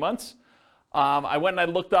 720 months. I went and I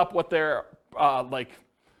looked up what their kind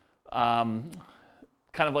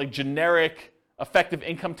of like generic effective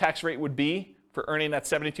income tax rate would be for earning that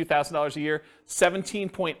 $72,000 a year.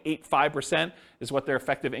 17.85% is what their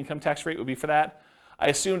effective income tax rate would be for that. I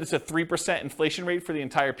assumed it's a 3% inflation rate for the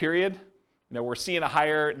entire period. You know, we're seeing a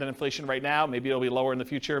higher than inflation right now. Maybe it'll be lower in the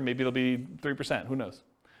future. Maybe it'll be 3%. Who knows?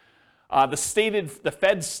 The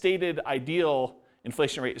Fed's stated ideal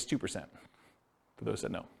inflation rate is 2%, for those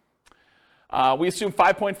that know. We assume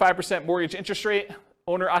 5.5% mortgage interest rate,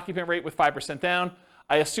 owner-occupant rate with 5% down.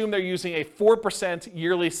 I assume they're using a 4%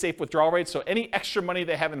 yearly safe withdrawal rate. So any extra money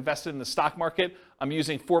they have invested in the stock market, I'm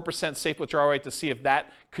using 4% safe withdrawal rate to see if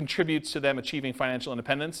that contributes to them achieving financial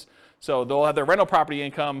independence. So they'll have their rental property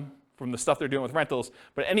income from the stuff they're doing with rentals,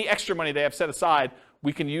 but any extra money they have set aside,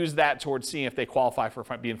 we can use that towards seeing if they qualify for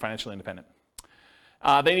being financially independent.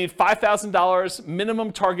 They need $5,000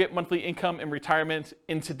 minimum target monthly income in retirement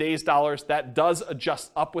in today's dollars. That does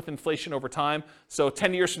adjust up with inflation over time. So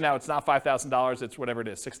 10 years from now, it's not $5,000, it's whatever it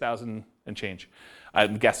is, $6,000 and change.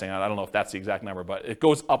 I'm guessing, I don't know if that's the exact number, but it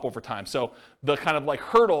goes up over time. So the kind of like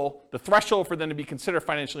hurdle, the threshold for them to be considered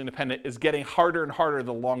financially independent is getting harder and harder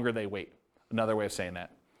the longer they wait. Another way of saying that,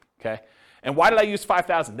 okay? And why did I use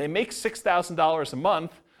 $5,000? They make $6,000 a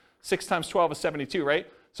month. 6 times 12 is 72, right?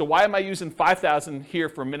 So why am I using $5,000 here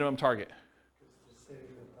for minimum target?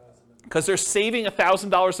 Because they're saving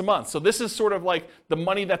 $1,000 a month. So this is sort of like the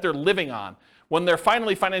money that they're living on. When they're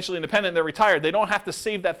finally financially independent, they're retired, they don't have to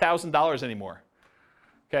save that $1,000 anymore.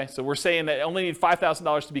 Okay, so we're saying that they only need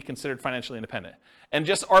 $5,000 to be considered financially independent. And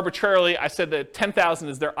just arbitrarily, I said that $10,000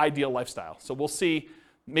 is their ideal lifestyle. So we'll see,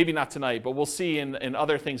 maybe not tonight, but we'll see in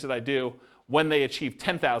other things that I do when they achieve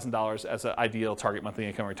 $10,000 as an ideal target monthly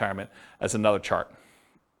income retirement as another chart.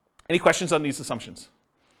 Any questions on these assumptions?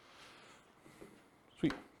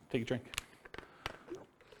 Sweet, take a drink.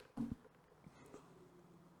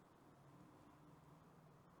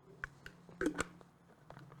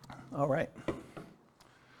 All right.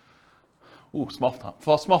 Ooh, small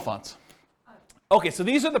fonts. Okay, so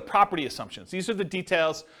these are the property assumptions. These are the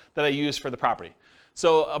details that I use for the property.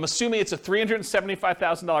 So I'm assuming it's a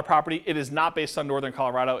 $375,000 property. It is not based on Northern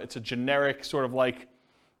Colorado. It's a generic sort of like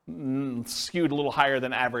skewed a little higher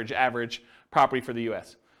than average property for the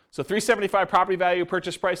US. So 375 property value,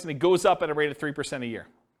 purchase price, and it goes up at a rate of 3% a year.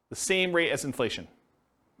 The same rate as inflation.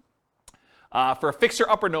 For a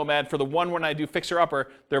fixer-upper Nomad, for the one when I do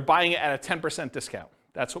fixer-upper, they're buying it at a 10% discount.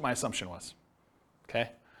 That's what my assumption was, okay?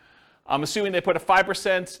 I'm assuming they put a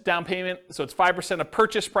 5% down payment, so it's 5% of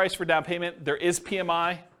purchase price for down payment. There is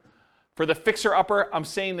PMI. For the fixer-upper, I'm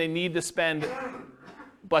saying they need to spend,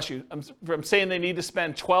 bless you, I'm saying they need to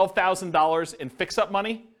spend $12,000 in fix-up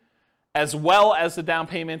money, as well as the down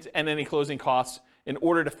payment and any closing costs in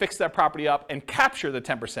order to fix that property up and capture the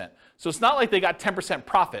 10%. So it's not like they got 10%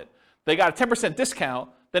 profit. They got a 10% discount,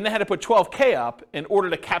 then they had to put $12K up in order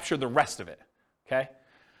to capture the rest of it, okay?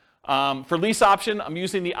 For lease option, I'm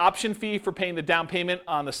using the option fee for paying the down payment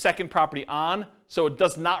on the second property on, so it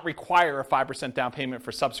does not require a 5% down payment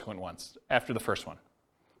for subsequent ones after the first one.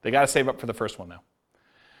 They got to save up for the first one now.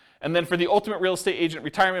 And then for the ultimate real estate agent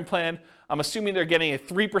retirement plan, I'm assuming they're getting a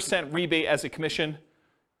 3% rebate as a commission.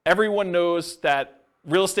 Everyone knows that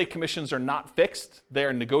real estate commissions are not fixed. They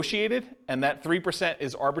are negotiated, and that 3%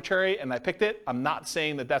 is arbitrary, and I picked it. I'm not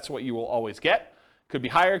saying that that's what you will always get. Could be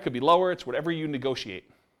higher, could be lower. It's whatever you negotiate.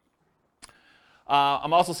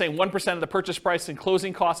 I'm also saying 1% of the purchase price and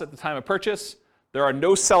closing costs at the time of purchase. There are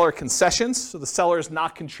no seller concessions, so the seller is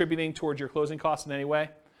not contributing towards your closing costs in any way.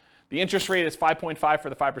 The interest rate is 5.5 for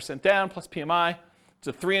the 5% down plus PMI. It's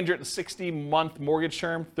a 360-month mortgage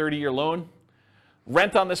term, 30-year loan.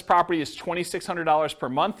 Rent on this property is $2,600 per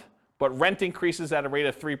month, but rent increases at a rate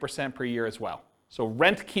of 3% per year as well. So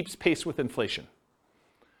rent keeps pace with inflation.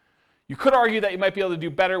 You could argue that you might be able to do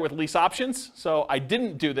better with lease options. So I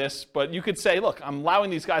didn't do this, but you could say, look, I'm allowing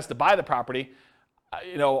these guys to buy the property.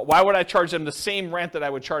 Why would I charge them the same rent that I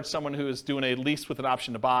would charge someone who is doing a lease with an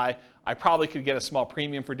option to buy? I probably could get a small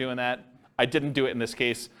premium for doing that. I didn't do it in this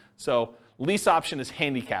case. So lease option is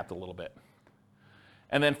handicapped a little bit.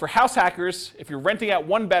 And then for house hackers, if you're renting out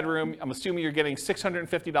one bedroom, I'm assuming you're getting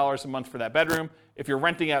 $650 a month for that bedroom, If you're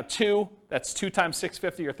renting out 2, that's 2 times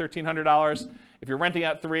 $650 or $1,300. If you're renting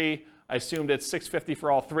out 3, I assumed it's $650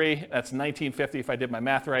 for all 3. That's $1,950 if I did my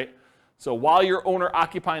math right. So while you're owner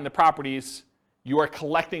occupying the properties, you are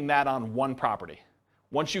collecting that on one property.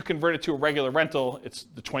 Once you convert it to a regular rental, it's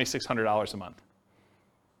the $2,600 a month.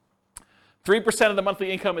 3% of the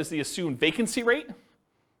monthly income is the assumed vacancy rate.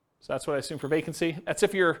 So that's what I assume for vacancy. That's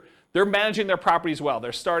if they're managing their properties well.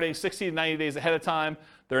 They're starting 60 to 90 days ahead of time.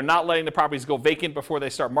 They're not letting the properties go vacant before they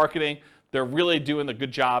start marketing. They're really doing a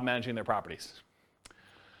good job managing their properties.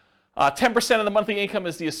 10% of the monthly income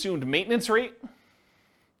is the assumed maintenance rate.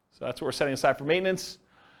 So that's what we're setting aside for maintenance.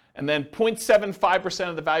 And then 0.75%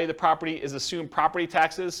 of the value of the property is assumed property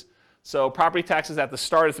taxes. So property taxes at the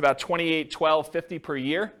start is about $28, $12, $50 per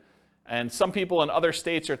year. And some people in other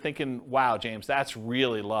states are thinking, wow, James, that's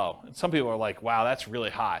really low. And some people are like, wow, that's really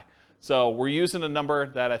high. So we're using a number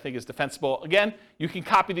that I think is defensible. Again, you can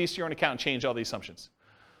copy these to your own account and change all the assumptions.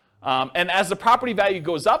 And as the property value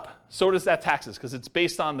goes up, so does that taxes, because it's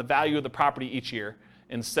based on the value of the property each year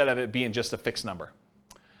instead of it being just a fixed number.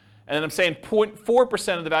 And then I'm saying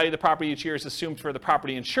 0.4% of the value of the property each year is assumed for the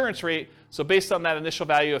property insurance rate. So based on that initial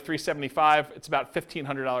value of $375, it's about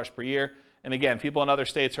 $1,500 per year. And again, people in other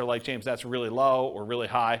states are like, James, that's really low or really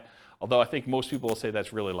high, although I think most people will say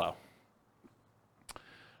that's really low.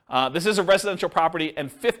 This is a residential property, and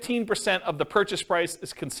 15% of the purchase price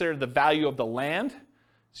is considered the value of the land.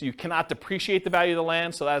 So you cannot depreciate the value of the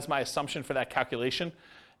land, so that is my assumption for that calculation.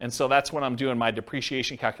 And so that's when I'm doing my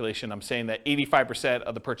depreciation calculation. I'm saying that 85%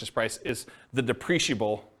 of the purchase price is the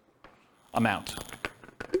depreciable amount.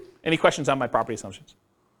 Any questions on my property assumptions?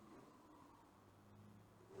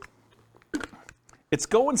 It's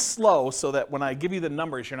going slow so that when I give you the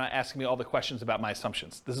numbers, you're not asking me all the questions about my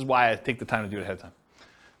assumptions. This is why I take the time to do it ahead of time.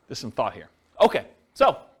 There's some thought here. Okay,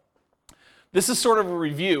 so this is sort of a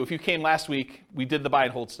review. If you came last week, we did the buy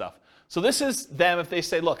and hold stuff. So this is them if they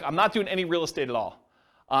say, look, I'm not doing any real estate at all.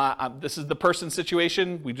 This is the person's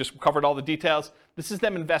situation. We just covered all the details. This is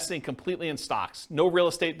them investing completely in stocks. No real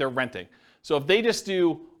estate, they're renting. So if they just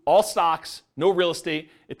do all stocks, no real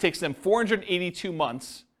estate, it takes them 482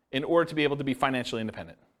 months in order to be able to be financially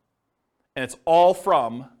independent. And it's all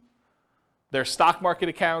from their stock market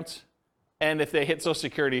account and if they hit Social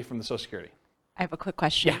Security, from the Social Security. I have a quick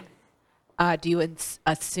question. Yeah. Do you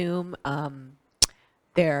assume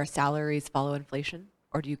their salaries follow inflation,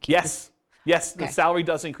 or do you keep Yes. this? Yes, Okay. the salary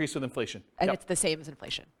does increase with inflation. And Yep. it's the same as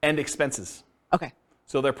inflation? And expenses. Okay.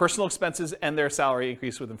 So their personal expenses and their salary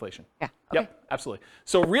increase with inflation. Yeah. Okay. Yep, absolutely.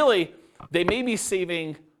 So really, they may be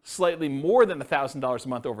saving slightly more than $1,000 a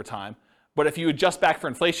month over time, but if you adjust back for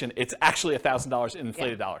inflation, it's actually $1,000 in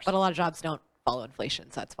inflated dollars. But a lot of jobs don't follow inflation,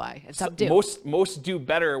 so that's why. And some do. Most do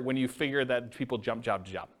better when you figure that people jump job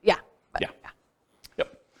to job. Yeah. but- Yeah.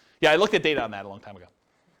 Yep. Yeah, I looked at data on that a long time ago.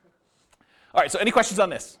 All right, so any questions on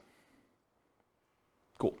this?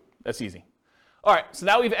 Cool, that's easy. All right, so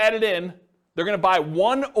now we've added in, they're gonna buy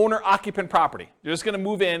one owner-occupant property. They're just gonna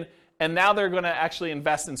move in, and now they're gonna actually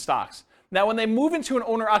invest in stocks. Now, when they move into an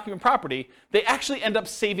owner-occupant property, they actually end up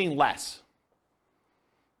saving less,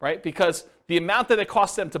 right? Because the amount that it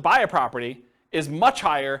costs them to buy a property is much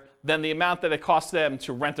higher than the amount that it costs them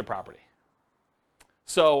to rent a property.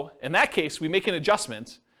 So in that case, we make an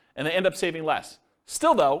adjustment, and they end up saving less.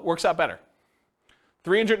 Still, though, works out better.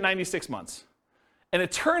 396 months. And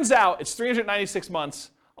it turns out it's 396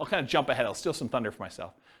 months. I'll kind of jump ahead. I'll steal some thunder for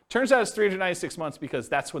myself. Turns out it's 396 months because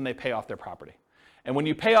that's when they pay off their property. And when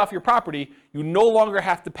you pay off your property, you no longer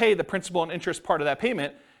have to pay the principal and interest part of that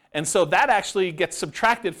payment. And so that actually gets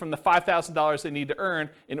subtracted from the $5,000 they need to earn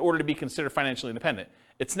in order to be considered financially independent.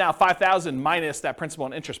 It's now $5,000 minus that principal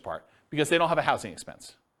and interest part because they don't have a housing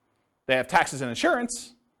expense. They have taxes and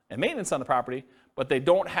insurance and maintenance on the property, but they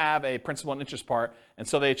don't have a principal and interest part. And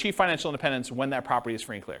so they achieve financial independence when that property is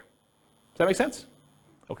free and clear. Does that make sense?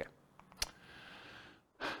 Okay.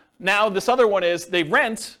 Now this other one is they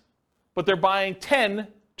rent, but they're buying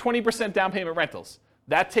 20% down payment rentals.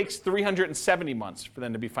 That takes 370 months for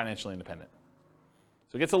them to be financially independent.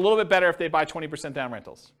 So it gets a little bit better if they buy 20% down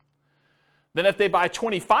rentals. Then if they buy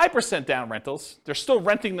 25% down rentals, they're still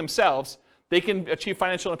renting themselves, they can achieve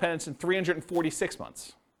financial independence in 346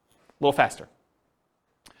 months. A little faster.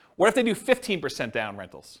 What if they do 15% down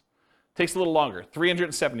rentals? Takes a little longer,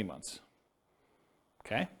 370 months.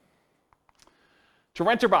 Okay? To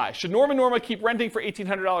rent or buy. Should Norm and Norma keep renting for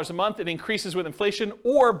 $1,800 a month? It increases with inflation,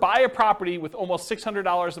 or buy a property with almost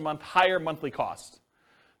 $600 a month higher monthly cost.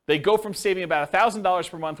 They go from saving about $1,000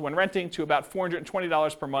 per month when renting to about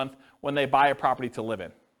 $420 per month when they buy a property to live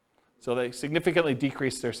in. So they significantly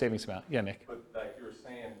decrease their savings amount. Yeah, Nick? But like you were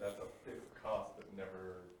saying, that's a fixed cost that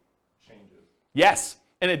never changes. Yes,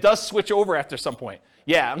 and it does switch over after some point.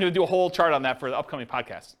 Yeah, I'm going to do a whole chart on that for the upcoming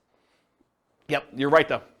podcast. Yep, you're right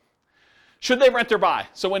though. Should they rent or buy?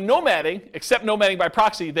 So when nomading, except nomading by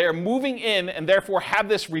proxy, they are moving in and therefore have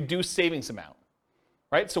this reduced savings amount.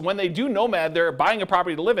 Right? So when they do nomad, they're buying a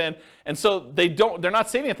property to live in, and so they're not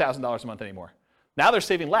saving $1,000 a month anymore. Now they're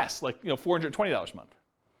saving less, like $420 a month.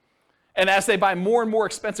 And as they buy more and more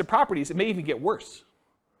expensive properties, it may even get worse.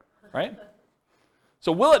 Right?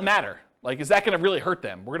 So will it matter? Like, is that going to really hurt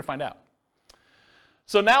them? We're going to find out.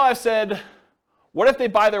 So now I've said, what if they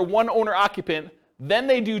buy their one owner occupant, then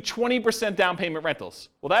they do 20% down payment rentals?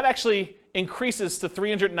 Well, that actually increases to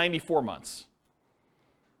 394 months.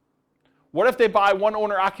 What if they buy one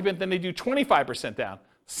owner occupant, then they do 25% down?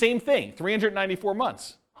 Same thing, 394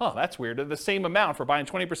 months. Huh, that's weird. They're the same amount for buying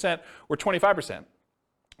 20% or 25%.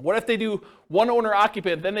 What if they do one owner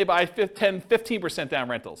occupant, then they buy 15% down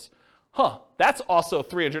rentals? Huh, that's also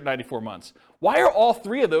 394 months. Why are all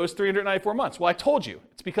three of those 394 months? Well, I told you.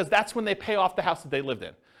 It's because that's when they pay off the house that they lived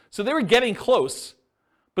in. So they were getting close,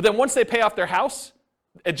 but then once they pay off their house,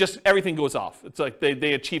 everything goes off. It's like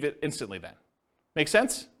they achieve it instantly then. Make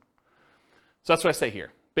sense? So that's what I say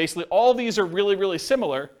here. Basically, all these are really, really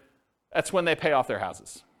similar. That's when they pay off their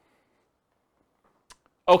houses.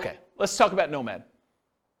 Okay, let's talk about Nomad.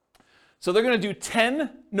 So they're going to do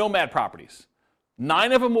 10 Nomad properties.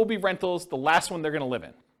 9 of them will be rentals. The last one they're going to live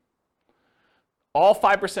in. All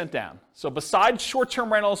 5% down. So besides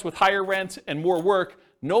short-term rentals with higher rent and more work,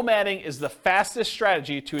 nomading is the fastest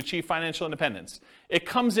strategy to achieve financial independence. It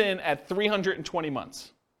comes in at 320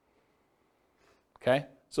 months. Okay?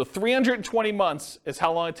 So 320 months is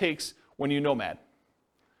how long it takes when you nomad.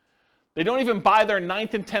 They don't even buy their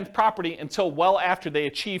 9th and 10th property until well after they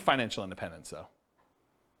achieve financial independence, though.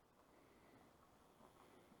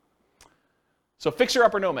 So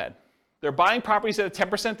fixer-upper nomad. They're buying properties at a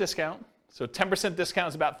 10% discount. So 10% discount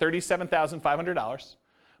is about $37,500.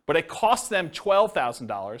 But it costs them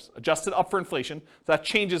 $12,000, adjusted up for inflation. So that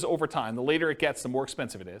changes over time. The later it gets, the more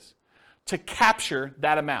expensive it is, to capture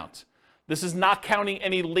that amount. This is not counting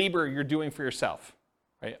any labor you're doing for yourself.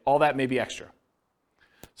 Right? All that may be extra.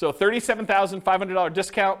 So $37,500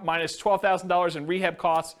 discount minus $12,000 in rehab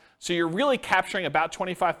costs. So you're really capturing about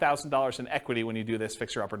 $25,000 in equity when you do this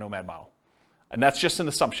fixer-upper nomad model. And that's just an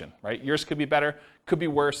assumption, right? Yours could be better, could be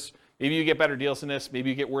worse. Maybe you get better deals than this. Maybe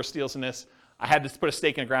you get worse deals than this. I had to put a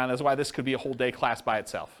stake in the ground. That's why this could be a whole day class by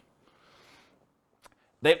itself.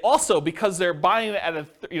 They also, because they're buying at a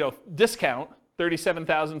discount,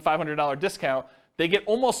 $37,500 discount, they get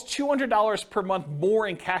almost $200 per month more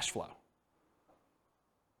in cash flow.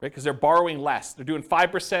 Right? Because they're borrowing less. They're doing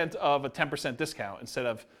 5% of a 10% discount instead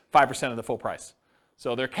of 5% of the full price.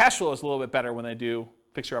 So their cash flow is a little bit better when they do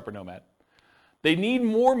fixer-upper nomad. They need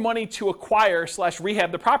more money to acquire /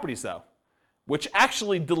 rehab the properties, though, which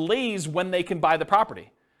actually delays when they can buy the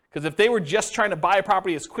property. Because if they were just trying to buy a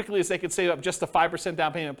property as quickly as they could save up just a 5%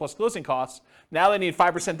 down payment plus closing costs, now they need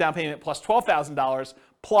 5% down payment plus $12,000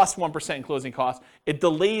 plus 1% in closing costs. It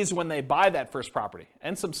delays when they buy that first property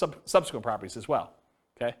and some subsequent properties as well.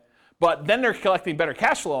 Okay? But then they're collecting better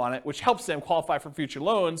cash flow on it, which helps them qualify for future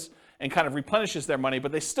loans and kind of replenishes their money,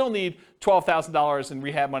 but they still need $12,000 in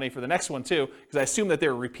rehab money for the next one too, because I assume that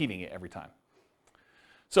they're repeating it every time.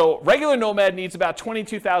 So regular nomad needs about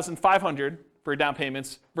 $22,500 for down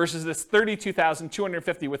payments versus this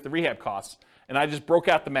 $32,250 with the rehab costs. And I just broke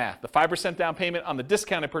out the math. The 5% down payment on the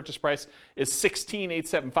discounted purchase price is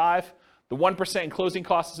 $16,875. The 1% in closing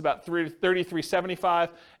costs is about $33,775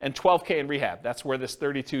 and $12K in rehab. That's where this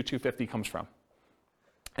 $32,250 comes from.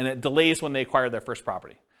 And it delays when they acquire their first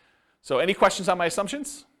property. So any questions on my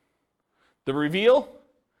assumptions? The reveal?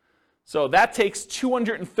 So that takes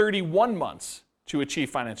 231 months to achieve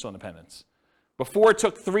financial independence. Before it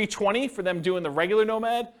took 320 for them doing the regular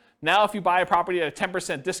nomad. Now if you buy a property at a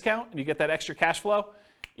 10% discount and you get that extra cash flow,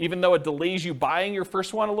 even though it delays you buying your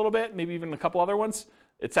first one a little bit, maybe even a couple other ones,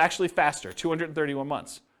 it's actually faster, 231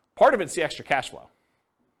 months. Part of it's the extra cash flow.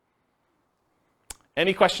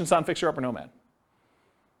 Any questions on fixer-upper nomad?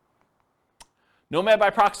 Nomad by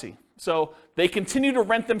proxy. So they continue to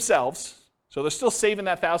rent themselves, so they're still saving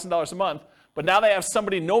that $1,000 a month, but now they have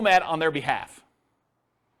somebody nomad on their behalf.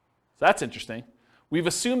 So that's interesting. We've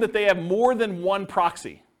assumed that they have more than one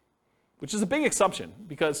proxy, which is a big assumption,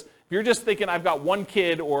 because if you're just thinking I've got one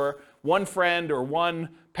kid or one friend or one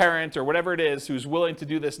parent or whatever it is who's willing to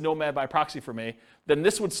do this nomad by proxy for me, then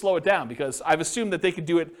this would slow it down, because I've assumed that they could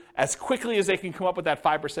do it as quickly as they can come up with that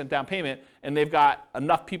 5% down payment, and they've got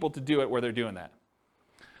enough people to do it where they're doing that.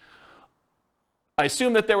 I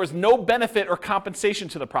assume that there was no benefit or compensation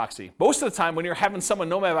to the proxy. Most of the time when you're having someone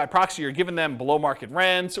nomad by proxy, you're giving them below market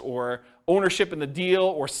rent or ownership in the deal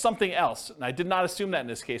or something else. And I did not assume that in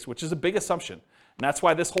this case, which is a big assumption. And that's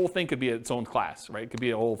why this whole thing could be its own class, right? It could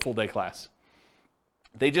be a whole full day class.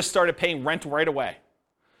 They just started paying rent right away.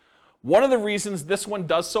 One of the reasons this one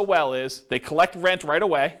does so well is they collect rent right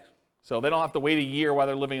away, so they don't have to wait a year while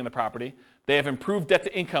they're living in the property. They have improved debt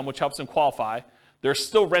to income, which helps them qualify. They're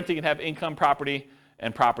still renting and have income property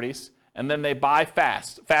and properties, and then they buy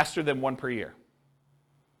faster than one per year,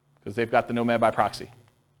 because they've got the nomad by proxy.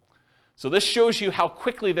 So this shows you how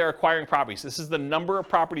quickly they're acquiring properties. This is the number of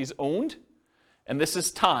properties owned, and this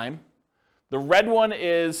is time. The red one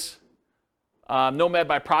is nomad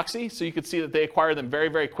by proxy, so you can see that they acquire them very,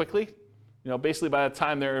 very quickly. Basically by the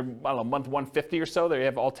time they're, month 150 or so, they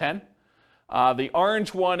have all 10. The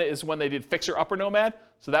orange one is when they did fixer upper nomad,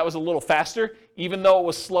 so that was a little faster, even though it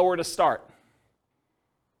was slower to start.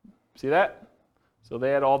 See that? So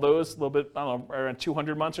they had all those, a little bit, around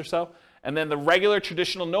 200 months or so. And then the regular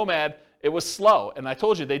traditional nomad, it was slow. And I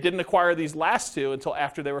told you, they didn't acquire these last two until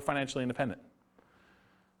after they were financially independent.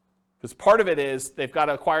 Because part of it is they've got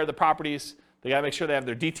to acquire the properties, they got to make sure they have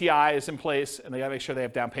their DTIs in place, and they got to make sure they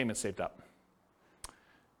have down payments saved up.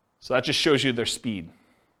 So that just shows you their speed.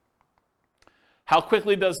 How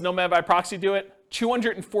quickly does nomad by proxy do it?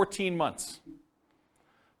 214 months.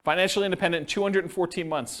 Financially independent in 214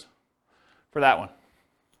 months for that one.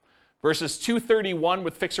 Versus 231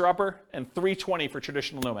 with fixer upper and 320 for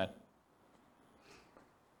traditional nomad.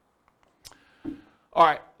 All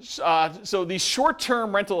right, so these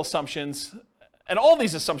short-term rental assumptions, and all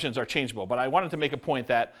these assumptions are changeable, but I wanted to make a point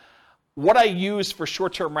that what I use for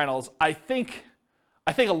short-term rentals, I think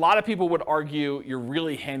a lot of people would argue you're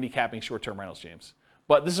really handicapping short-term rentals, James.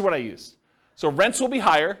 But this is what I use. So rents will be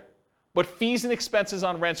higher, but fees and expenses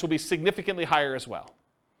on rents will be significantly higher as well.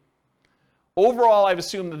 Overall, I've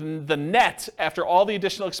assumed the net, after all the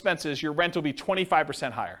additional expenses, your rent will be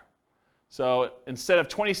 25% higher. So instead of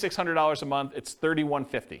 $2,600 a month, it's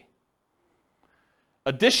 $3,150.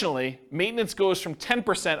 Additionally, maintenance goes from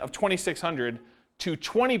 10% of $2,600 to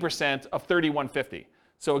 20% of $3,150.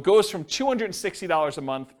 So it goes from $260 a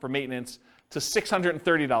month for maintenance to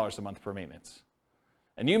 $630 a month for maintenance.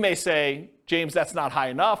 And you may say, James, that's not high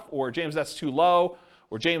enough, or James, that's too low,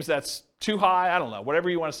 or James, that's too high. I don't know, whatever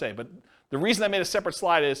you want to say. But the reason I made a separate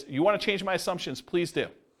slide is, you want to change my assumptions, please do.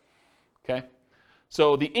 Okay?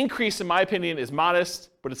 So the increase, in my opinion, is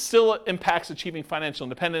modest, but it still impacts achieving financial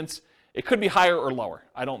independence. It could be higher or lower.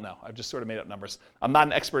 I don't know. I've just sort of made up numbers. I'm not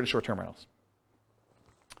an expert in short-term rentals.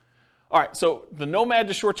 All right, so the nomad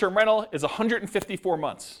to short-term rental is 154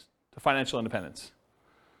 months to financial independence.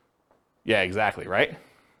 Yeah, exactly, right?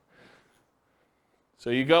 So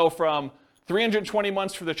you go from 320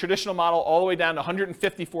 months for the traditional model all the way down to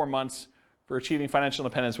 154 months for achieving financial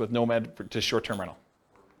independence with nomad to short-term rental.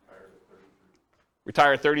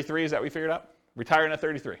 Retire at 33, is that what we figured out? Retiring at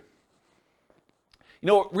 33.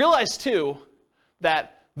 Realize too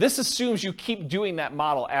that this assumes you keep doing that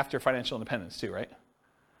model after financial independence too, right?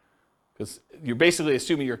 Because you're basically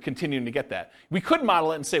assuming you're continuing to get that. We could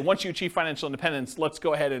model it and say, once you achieve financial independence, let's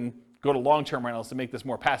go ahead and go to long-term rentals to make this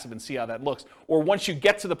more passive and see how that looks. Or once you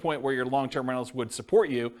get to the point where your long-term rentals would support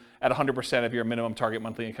you at 100% of your minimum target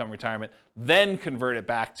monthly income retirement, then convert it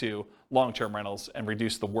back to long-term rentals and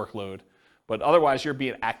reduce the workload. But otherwise, you're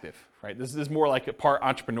being active, right? This is more like a part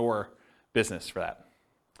entrepreneur business for that.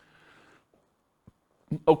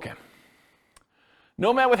 Okay.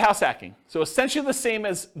 Nomad with house hacking. So essentially the same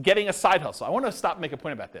as getting a side hustle. I want to stop and make a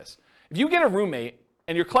point about this. If you get a roommate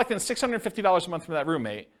and you're collecting $650 a month from that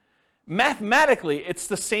roommate, mathematically it's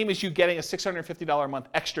the same as you getting a $650 a month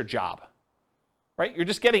extra job, right? You're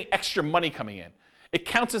just getting extra money coming in. It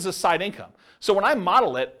counts as a side income. So when I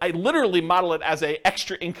model it, I literally model it as an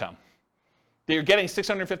extra income. That you're getting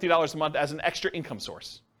 $650 a month as an extra income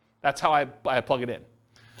source. That's how I plug it in.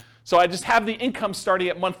 So I just have the income starting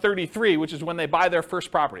at month 33, which is when they buy their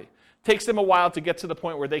first property. It takes them a while to get to the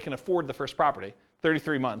point where they can afford the first property,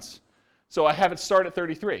 33 months. So I have it start at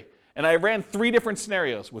 33. And I ran 3 different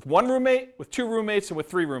scenarios, with 1 roommate, with 2 roommates, and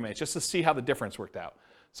with 3 roommates, just to see how the difference worked out.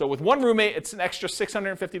 So with 1 roommate, it's an extra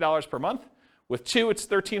 $650 per month. With 2, it's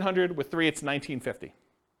 $1,300. With 3, it's $1,950.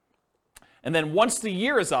 And then once the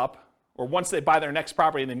year is up, or once they buy their next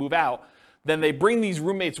property and they move out, then they bring these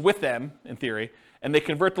roommates with them, in theory, and they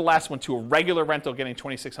convert the last one to a regular rental getting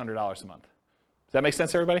 $2,600 a month. Does that make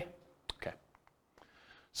sense, everybody? Okay.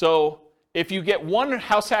 So if you get 1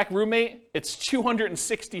 house hack roommate, it's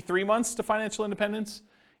 263 months to financial independence.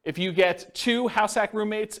 If you get 2 house hack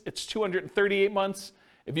roommates, it's 238 months.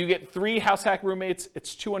 If you get 3 house hack roommates,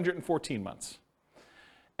 it's 214 months.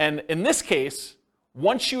 And in this case,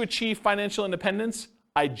 once you achieve financial independence,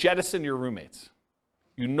 I jettison your roommates.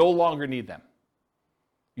 You no longer need them.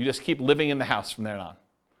 You just keep living in the house from there on,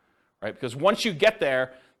 right? Because once you get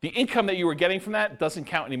there, the income that you were getting from that doesn't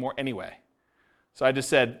count anymore anyway. So I just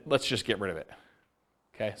said, let's just get rid of it.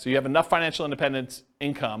 Okay, so you have enough financial independence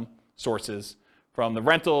income sources from the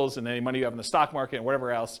rentals and any money you have in the stock market and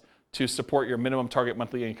whatever else to support your minimum target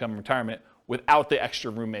monthly income in retirement without the extra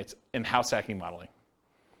roommates in house hacking modeling.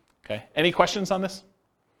 Okay, any questions on this?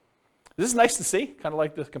 This is nice to see, kind of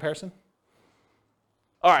like the comparison.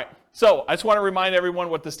 All right, so I just want to remind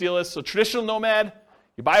everyone what this deal is. So traditional Nomad,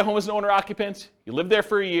 you buy a home as an owner-occupant, you live there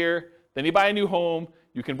for a year, then you buy a new home,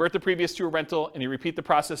 you convert the previous to a rental, and you repeat the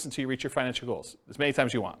process until you reach your financial goals, as many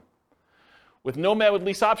times as you want. With Nomad with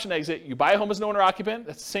lease option exit, you buy a home as an owner-occupant,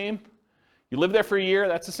 that's the same. You live there for a year,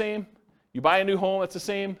 that's the same. You buy a new home, that's the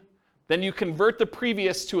same. Then you convert the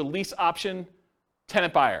previous to a lease option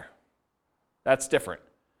tenant buyer. That's different.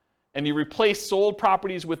 And you replace sold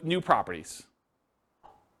properties with new properties.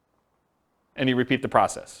 And you repeat the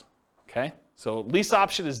process, okay? So lease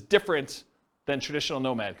option is different than traditional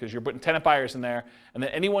Nomad because you're putting tenant buyers in there, and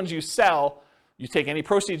then any ones you sell, you take any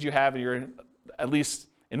proceeds you have, and you're at least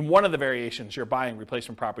in one of the variations, you're buying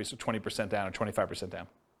replacement properties with 20% down or 25% down.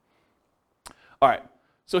 All right,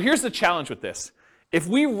 so here's the challenge with this. If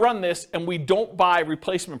we run this and we don't buy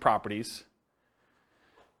replacement properties,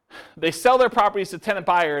 they sell their properties to tenant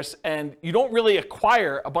buyers, and you don't really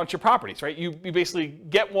acquire a bunch of properties, right? You basically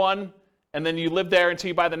get one, and then you live there until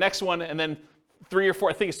you buy the next one, and then 3 or 4,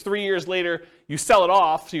 I think it's 3 years later, you sell it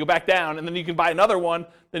off, so you go back down, and then you can buy another one,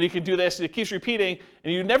 then you can do this, and it keeps repeating,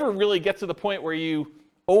 and you never really get to the point where you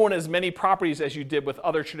own as many properties as you did with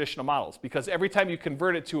other traditional models, because every time you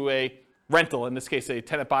convert it to a rental, in this case a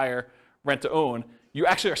tenant buyer, rent to own, you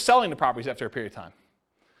actually are selling the properties after a period of time.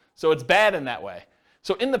 So it's bad in that way.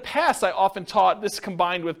 So in the past, I often taught this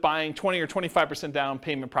combined with buying 20 or 25% down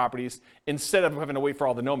payment properties instead of having to wait for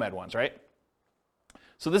all the Nomad ones, right?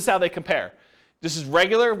 So this is how they compare. This is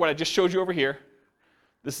regular, what I just showed you over here.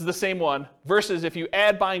 This is the same one, versus if you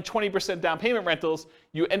add buying 20% down payment rentals,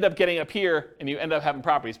 you end up getting up here and you end up having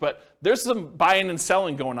properties. But there's some buying and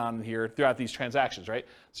selling going on here throughout these transactions, right?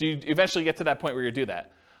 So you eventually get to that point where you do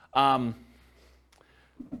that.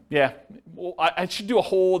 Yeah, well, I should do a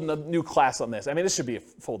whole new class on this. I mean, this should be a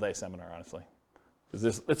full day seminar, honestly,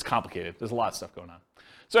 because it's complicated. There's a lot of stuff going on.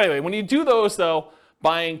 So anyway, when you do those, though,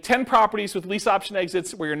 buying 10 properties with lease option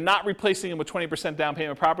exits where you're not replacing them with 20% down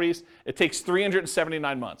payment properties, it takes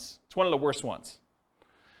 379 months. It's one of the worst ones.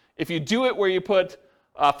 If you do it where you put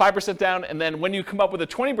 5% down, and then when you come up with a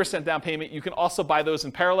 20% down payment, you can also buy those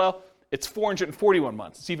in parallel, it's 441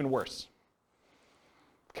 months. It's even worse.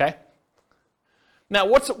 Okay? Now,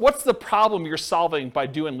 what's the problem you're solving by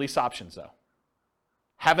doing lease options, though?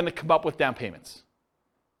 Having to come up with down payments,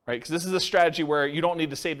 right? Because this is a strategy where you don't need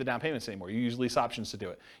to save the down payments anymore. You use lease options to do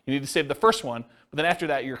it. You need to save the first one, but then after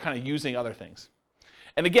that, you're kind of using other things.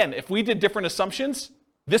 And again, if we did different assumptions,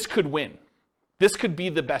 this could win. This could be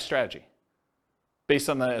the best strategy based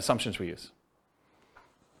on the assumptions we use.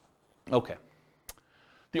 Okay.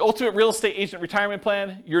 The ultimate real estate agent retirement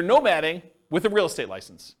plan, you're nomading with a real estate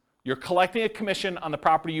license. You're collecting a commission on the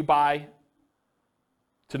property you buy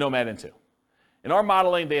to nomad into. In our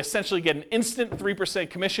modeling, they essentially get an instant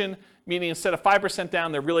 3% commission, meaning instead of 5%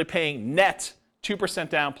 down, they're really paying net 2%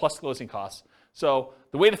 down plus closing costs. So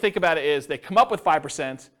the way to think about it is they come up with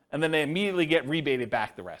 5%, and then they immediately get rebated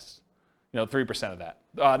back the rest. 3% of that.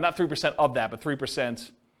 Not 3% of that, but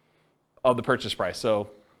 3% of the purchase price,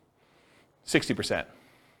 so 60%.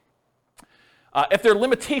 If their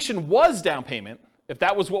limitation was down payment, if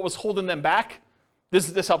that was what was holding them back,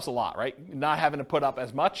 this helps a lot, right? Not having to put up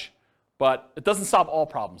as much, but it doesn't solve all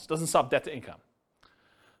problems. It doesn't solve debt to income.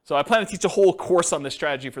 So I plan to teach a whole course on this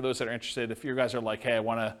strategy for those that are interested. If you guys are like, hey, I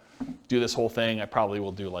want to do this whole thing, I probably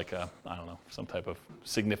will do like some type of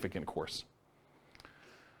significant course.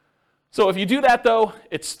 So if you do that, though,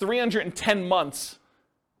 it's 310 months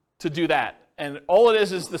to do that. And all it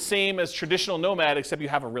is the same as traditional Nomad, except you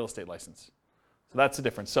have a real estate license. So that's the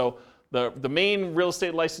difference. So the main real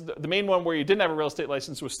estate license, the main one where you didn't have a real estate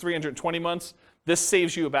license was 320 months. This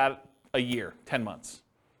saves you about a year, 10 months,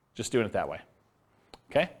 just doing it that way.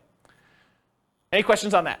 Okay? Any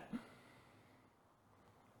questions on that?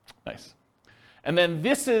 Nice. And then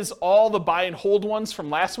this is all the buy and hold ones from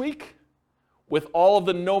last week with all of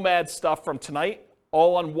the Nomad stuff from tonight,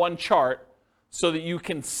 all on one chart so that you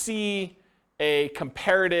can see a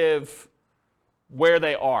comparative where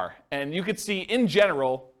they are. And you could see in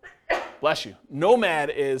general, bless you, Nomad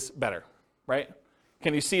is better, right?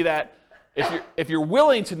 Can you see that? If you're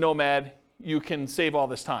willing to Nomad, you can save all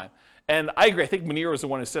this time. And I agree. I think Munir was the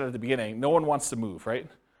one who said at the beginning, no one wants to move, right?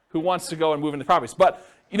 Who wants to go and move into properties? But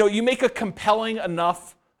you make a compelling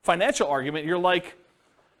enough financial argument. You're like,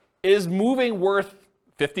 is moving worth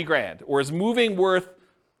 50 grand? Or is moving worth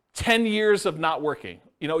 10 years of not working?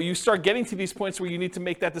 You start getting to these points where you need to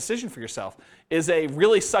make that decision for yourself. Is a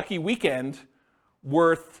really sucky weekend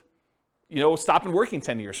worth, stopping working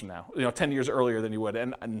 10 years from now? 10 years earlier than you would.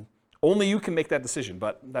 And only you can make that decision,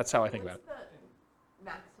 but that's how I think about it. What's the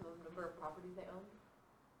maximum number of properties they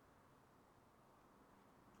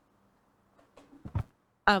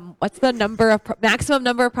own? What's the maximum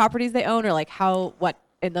number of properties they own, or like what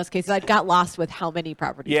in those cases? I got lost with how many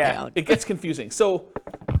properties they own. It gets confusing. So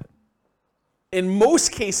in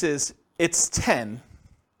most cases, it's 10.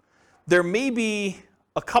 There may be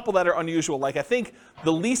a couple that are unusual. Like I think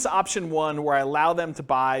the lease option one where I allow them to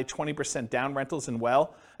buy 20% down rentals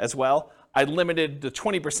as well, I limited the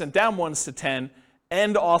 20% down ones to 10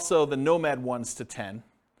 and also the Nomad ones to 10.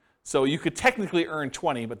 So you could technically earn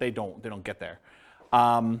 20, but they don't get there.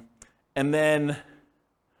 And then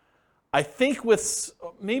I think I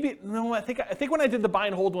think when I did the buy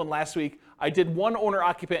and hold one last week, I did one owner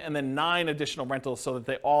occupant and then 9 additional rentals so that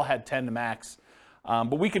they all had 10 to max.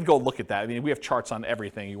 But we could go look at that. I mean, we have charts on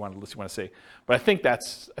everything you want to see. But I think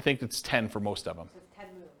it's 10 for most of them. So it's 10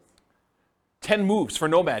 moves. 10 moves for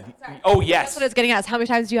Nomad. Sorry. Oh, yes. That's what it's getting at. Is how many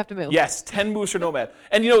times do you have to move? Yes, 10 moves for Nomad.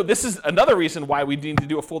 And this is another reason why we need to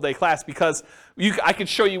do a full day class, because I could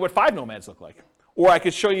show you what 5 Nomads look like. Or I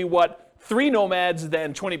could show you what 3 Nomads,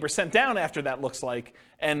 then 20% down after that looks like.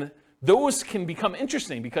 And those can become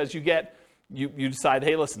interesting because you decide,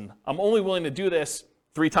 hey, listen, I'm only willing to do this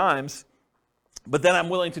 3 times, but then I'm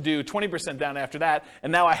willing to do 20% down after that.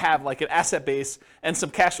 And now I have like an asset base and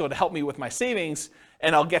some cash flow to help me with my savings,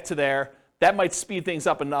 and I'll get to there. That might speed things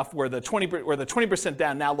up enough where the 20%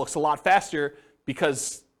 down now looks a lot faster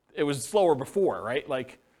because it was slower before, right?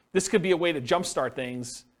 Like this could be a way to jumpstart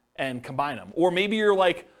things and combine them. Or maybe you're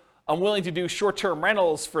like, I'm willing to do short-term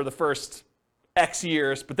rentals for the first X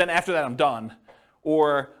years, but then after that I'm done.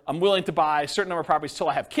 Or I'm willing to buy a certain number of properties till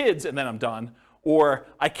I have kids and then I'm done. Or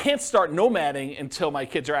I can't start nomading until my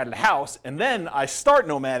kids are out of the house and then I start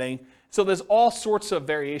nomading. So there's all sorts of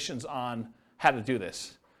variations on how to do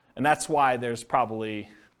this. And that's why there's probably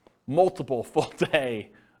multiple full-day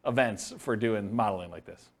events for doing modeling like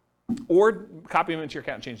this. Or copy them into your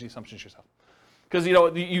account and change the assumptions yourself. Because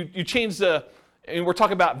you change and we're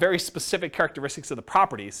talking about very specific characteristics of the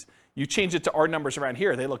properties. You change it to our numbers around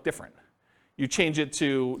here, they look different. You change it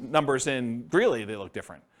to numbers in Greeley, they look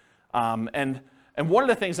different. And one of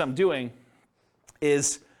the things I'm doing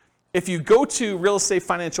is if you go to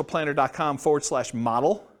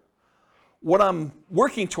realestatefinancialplanner.com/model, what I'm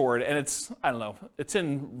working toward, and it's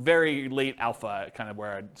in very late alpha, kind of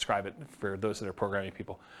where I describe it for those that are programming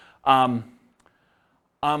people. I'm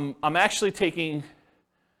actually taking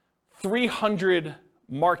 300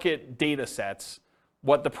 market data sets,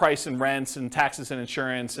 what the price and rents and taxes and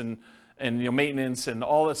insurance and maintenance and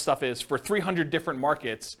all that stuff is for 300 different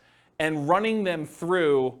markets, and running them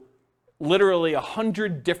through literally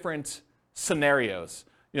 100 different scenarios.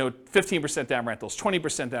 15% down rentals,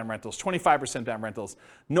 20% down rentals, 25% down rentals,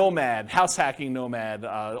 Nomad, house hacking Nomad,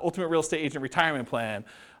 ultimate real estate agent retirement plan,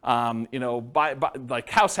 like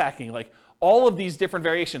house hacking, like all of these different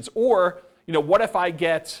variations. Or, what if I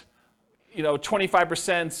get,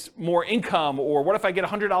 25% more income, or what if I get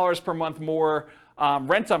 $100 per month more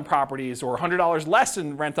rent on properties, or $100 less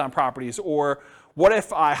in rent on properties, or what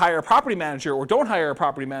if I hire a property manager or don't hire a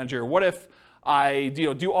property manager? What if I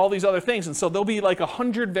do all these other things? And so there'll be like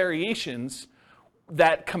 100 variations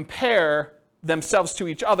that compare themselves to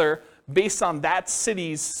each other based on that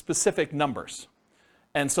city's specific numbers.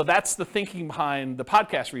 And so that's the thinking behind the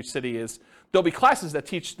podcast for each city is there'll be classes that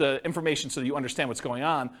teach the information so that you understand what's going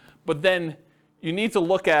on, but then you need to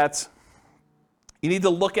look at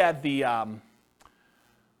the, I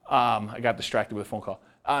got distracted with a phone call.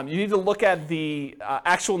 You need to look at the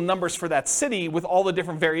actual numbers for that city with all the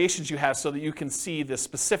different variations you have so that you can see the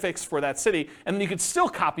specifics for that city. And then you could still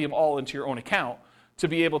copy them all into your own account to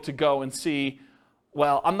be able to go and see,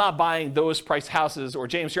 well, I'm not buying those price houses, or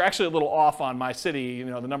James, you're actually a little off on my city,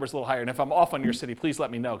 the number's a little higher. And if I'm off on your city, please let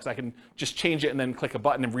me know, because I can just change it and then click a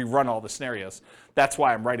button and rerun all the scenarios. That's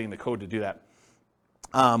why I'm writing the code to do that.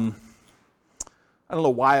 I don't know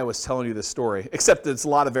why I was telling you this story, except there's a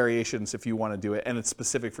lot of variations if you want to do it, and it's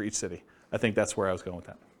specific for each city. I think that's where I was going with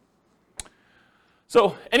that.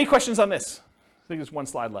 So, any questions on this? I think there's one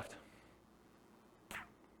slide left.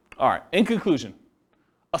 All right, in conclusion,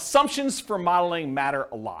 assumptions for modeling matter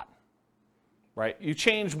a lot, right? You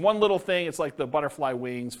change one little thing, it's like the butterfly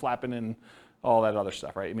wings flapping and all that other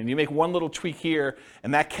stuff, right? I mean, you make one little tweak here,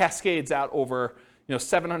 and that cascades out over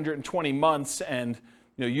 720 months, and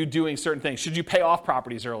you doing certain things. Should you pay off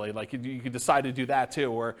properties early? Like you could decide to do that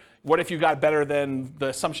too. Or what if you got better than the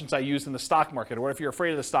assumptions I used in the stock market? Or what if you're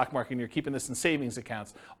afraid of the stock market and you're keeping this in savings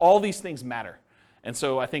accounts? All these things matter. And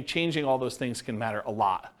so I think changing all those things can matter a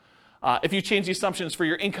lot. If you change the assumptions for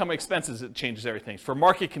your income expenses, it changes everything. For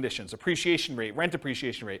market conditions, appreciation rate, rent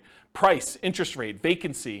appreciation rate, price, interest rate,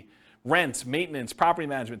 vacancy, rent, maintenance, property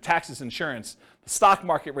management, taxes, insurance, the stock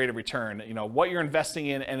market rate of return, what you're investing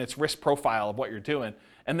in and its risk profile of what you're doing.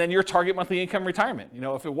 And then your target monthly income retirement.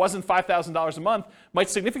 If it wasn't $5,000 a month, might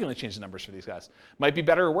significantly change the numbers for these guys. Might be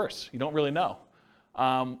better or worse. You don't really know.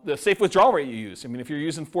 The safe withdrawal rate you use. I mean, if you're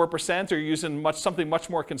using 4% or you're using something much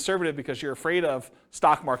more conservative because you're afraid of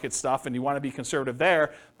stock market stuff and you want to be conservative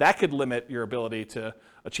there, that could limit your ability to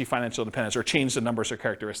achieve financial independence or change the numbers or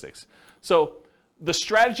characteristics. So the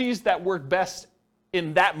strategies that work best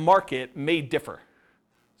in that market may differ.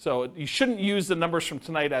 So you shouldn't use the numbers from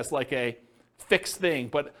tonight as like a fixed thing,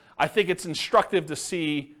 but I think it's instructive to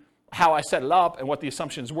see how I set it up and what the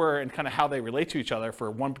assumptions were and kind of how they relate to each other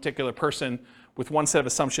for one particular person with one set of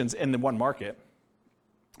assumptions in the one market.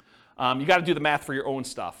 You got to do the math for your own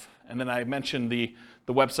stuff. And then I mentioned the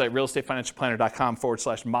website,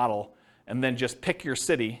 realestatefinancialplanner.com/model, and then just pick your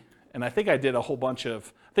city. And I think I did a whole bunch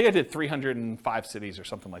of, I think I did 305 cities or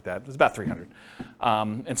something like that. It was about 300.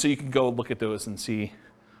 And so you can go look at those and see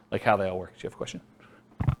like how they all work. Do you have a question?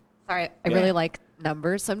 Sorry, I really like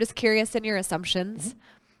numbers. So I'm just curious in your assumptions.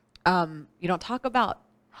 You don't talk about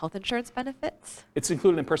health insurance benefits? It's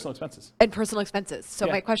included in personal expenses. And personal expenses. So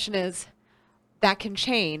my question is, that can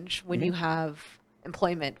change when you have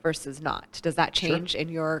employment versus not. Does that change in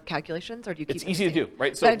your calculations, or do you keep it? It's easy to do,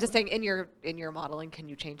 right? So I'm just saying, in your modeling, can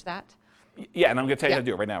you change that? Yeah, and I'm going to tell you how to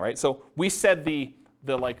do it right now, right? So we said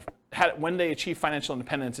when they achieve financial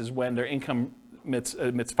independence is when their income emits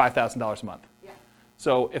 $5,000 a month. Yeah.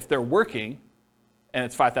 So if they're working and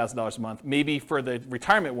it's $5,000 a month, maybe for the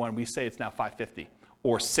retirement one, we say it's now $550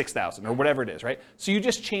 or $6,000 or whatever it is, right? So you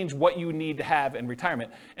just change what you need to have in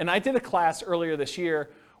retirement. And I did a class earlier this year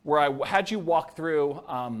where I had you walk through,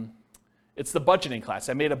 it's the budgeting class.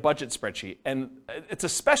 I made a budget spreadsheet, and it's a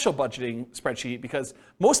special budgeting spreadsheet because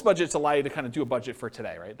most budgets allow you to kind of do a budget for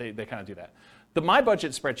today, right? They kind of do that. My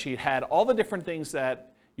budget spreadsheet had all the different things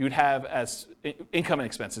that you'd have as income and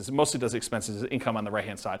expenses. It mostly does expenses, income on the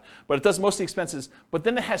right-hand side, but it does mostly expenses, but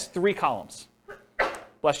then it has 3 columns.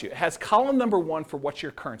 Bless you. It has column number 1 for what's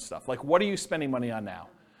your current stuff, like what are you spending money on now?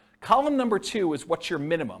 Column number 2 is what's your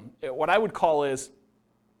minimum. What I would call is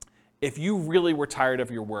if you really were tired of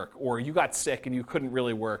your work, or you got sick and you couldn't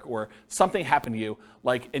really work, or something happened to you,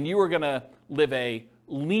 and you were gonna live a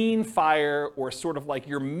lean fire, or sort of like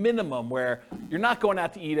your minimum where you're not going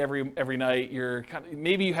out to eat every night,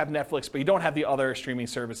 maybe you have Netflix, but you don't have the other streaming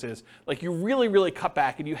services. Like you really, really cut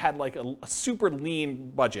back and you had like a super lean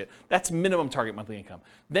budget. That's minimum target monthly income.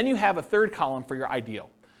 Then you have a 3rd column for your ideal.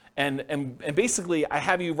 And basically I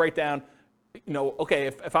have you write down, okay,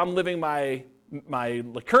 if I'm living my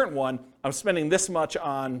current one, I'm spending this much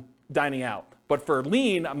on dining out. But for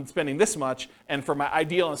lean, I'm spending this much, and for my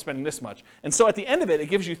ideal, I'm spending this much. And so at the end of it, it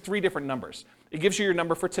gives you 3 different numbers. It gives you your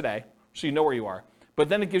number for today, so you know where you are. But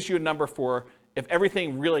then it gives you a number for if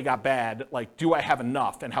everything really got bad, like do I have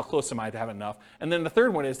enough, and how close am I to have enough? And then the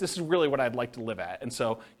 3rd one is this is really what I'd like to live at. And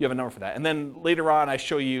so you have a number for that. And then later on, I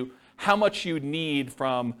show you how much you need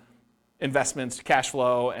from investments, cash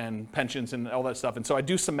flow, and pensions, and all that stuff. And so I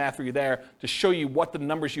do some math for you there to show you what the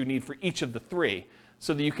numbers you need for each of the 3,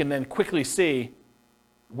 so that you can then quickly see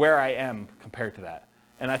where I am compared to that.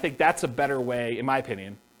 And I think that's a better way, in my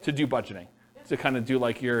opinion, to do budgeting, to kind of do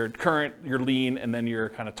like your current, your lean, and then your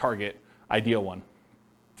kind of target ideal one.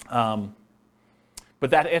 But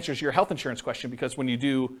that answers your health insurance question, because when you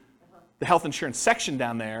do the health insurance section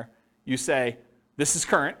down there, you say, this is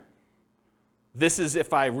current. This is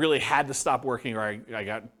if I really had to stop working, or I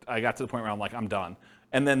got to the point where I'm like, I'm done.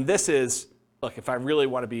 And then this is, look, if I really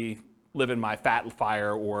want to be living my fat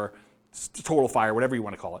fire or total fire, whatever you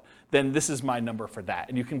want to call it, then this is my number for that.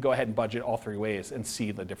 And you can go ahead and budget all 3 ways and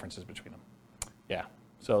see the differences between them. Yeah.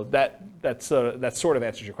 So that sort of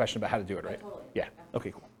answers your question about how to do it, right? Yeah. Totally. Yeah.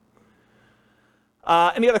 Okay, cool.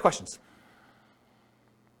 Any other questions?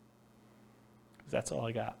 That's all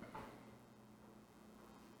I got.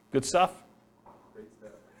 Good stuff? Great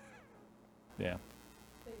stuff. Yeah.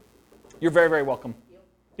 You're very, very welcome.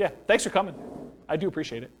 Yeah, thanks for coming. I do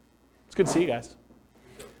appreciate it. It's good to see you guys.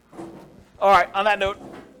 All right, on that note,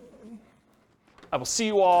 I will see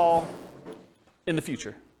you all in the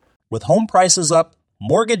future. With home prices up,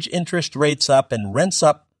 mortgage interest rates up, and rents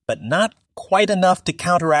up, but not quite enough to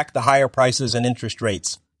counteract the higher prices and interest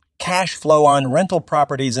rates, cash flow on rental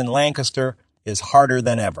properties in Lancaster is harder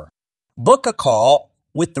than ever. Book a call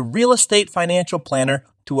with the Real Estate Financial Planner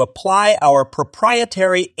to apply our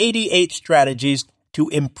proprietary 88 strategies to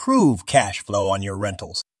improve cash flow on your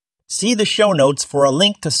rentals. See the show notes for a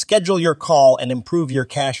link to schedule your call and improve your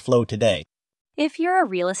cash flow today. If you're a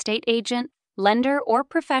real estate agent, lender, or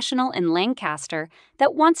professional in Lancaster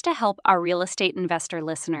that wants to help our real estate investor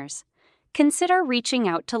listeners, consider reaching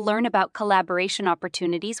out to learn about collaboration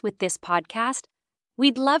opportunities with this podcast.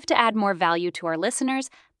 We'd love to add more value to our listeners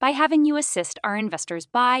by having you assist our investors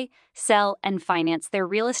buy, sell, and finance their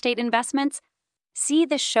real estate investments. See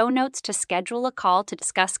the show notes to schedule a call to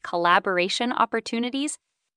discuss collaboration opportunities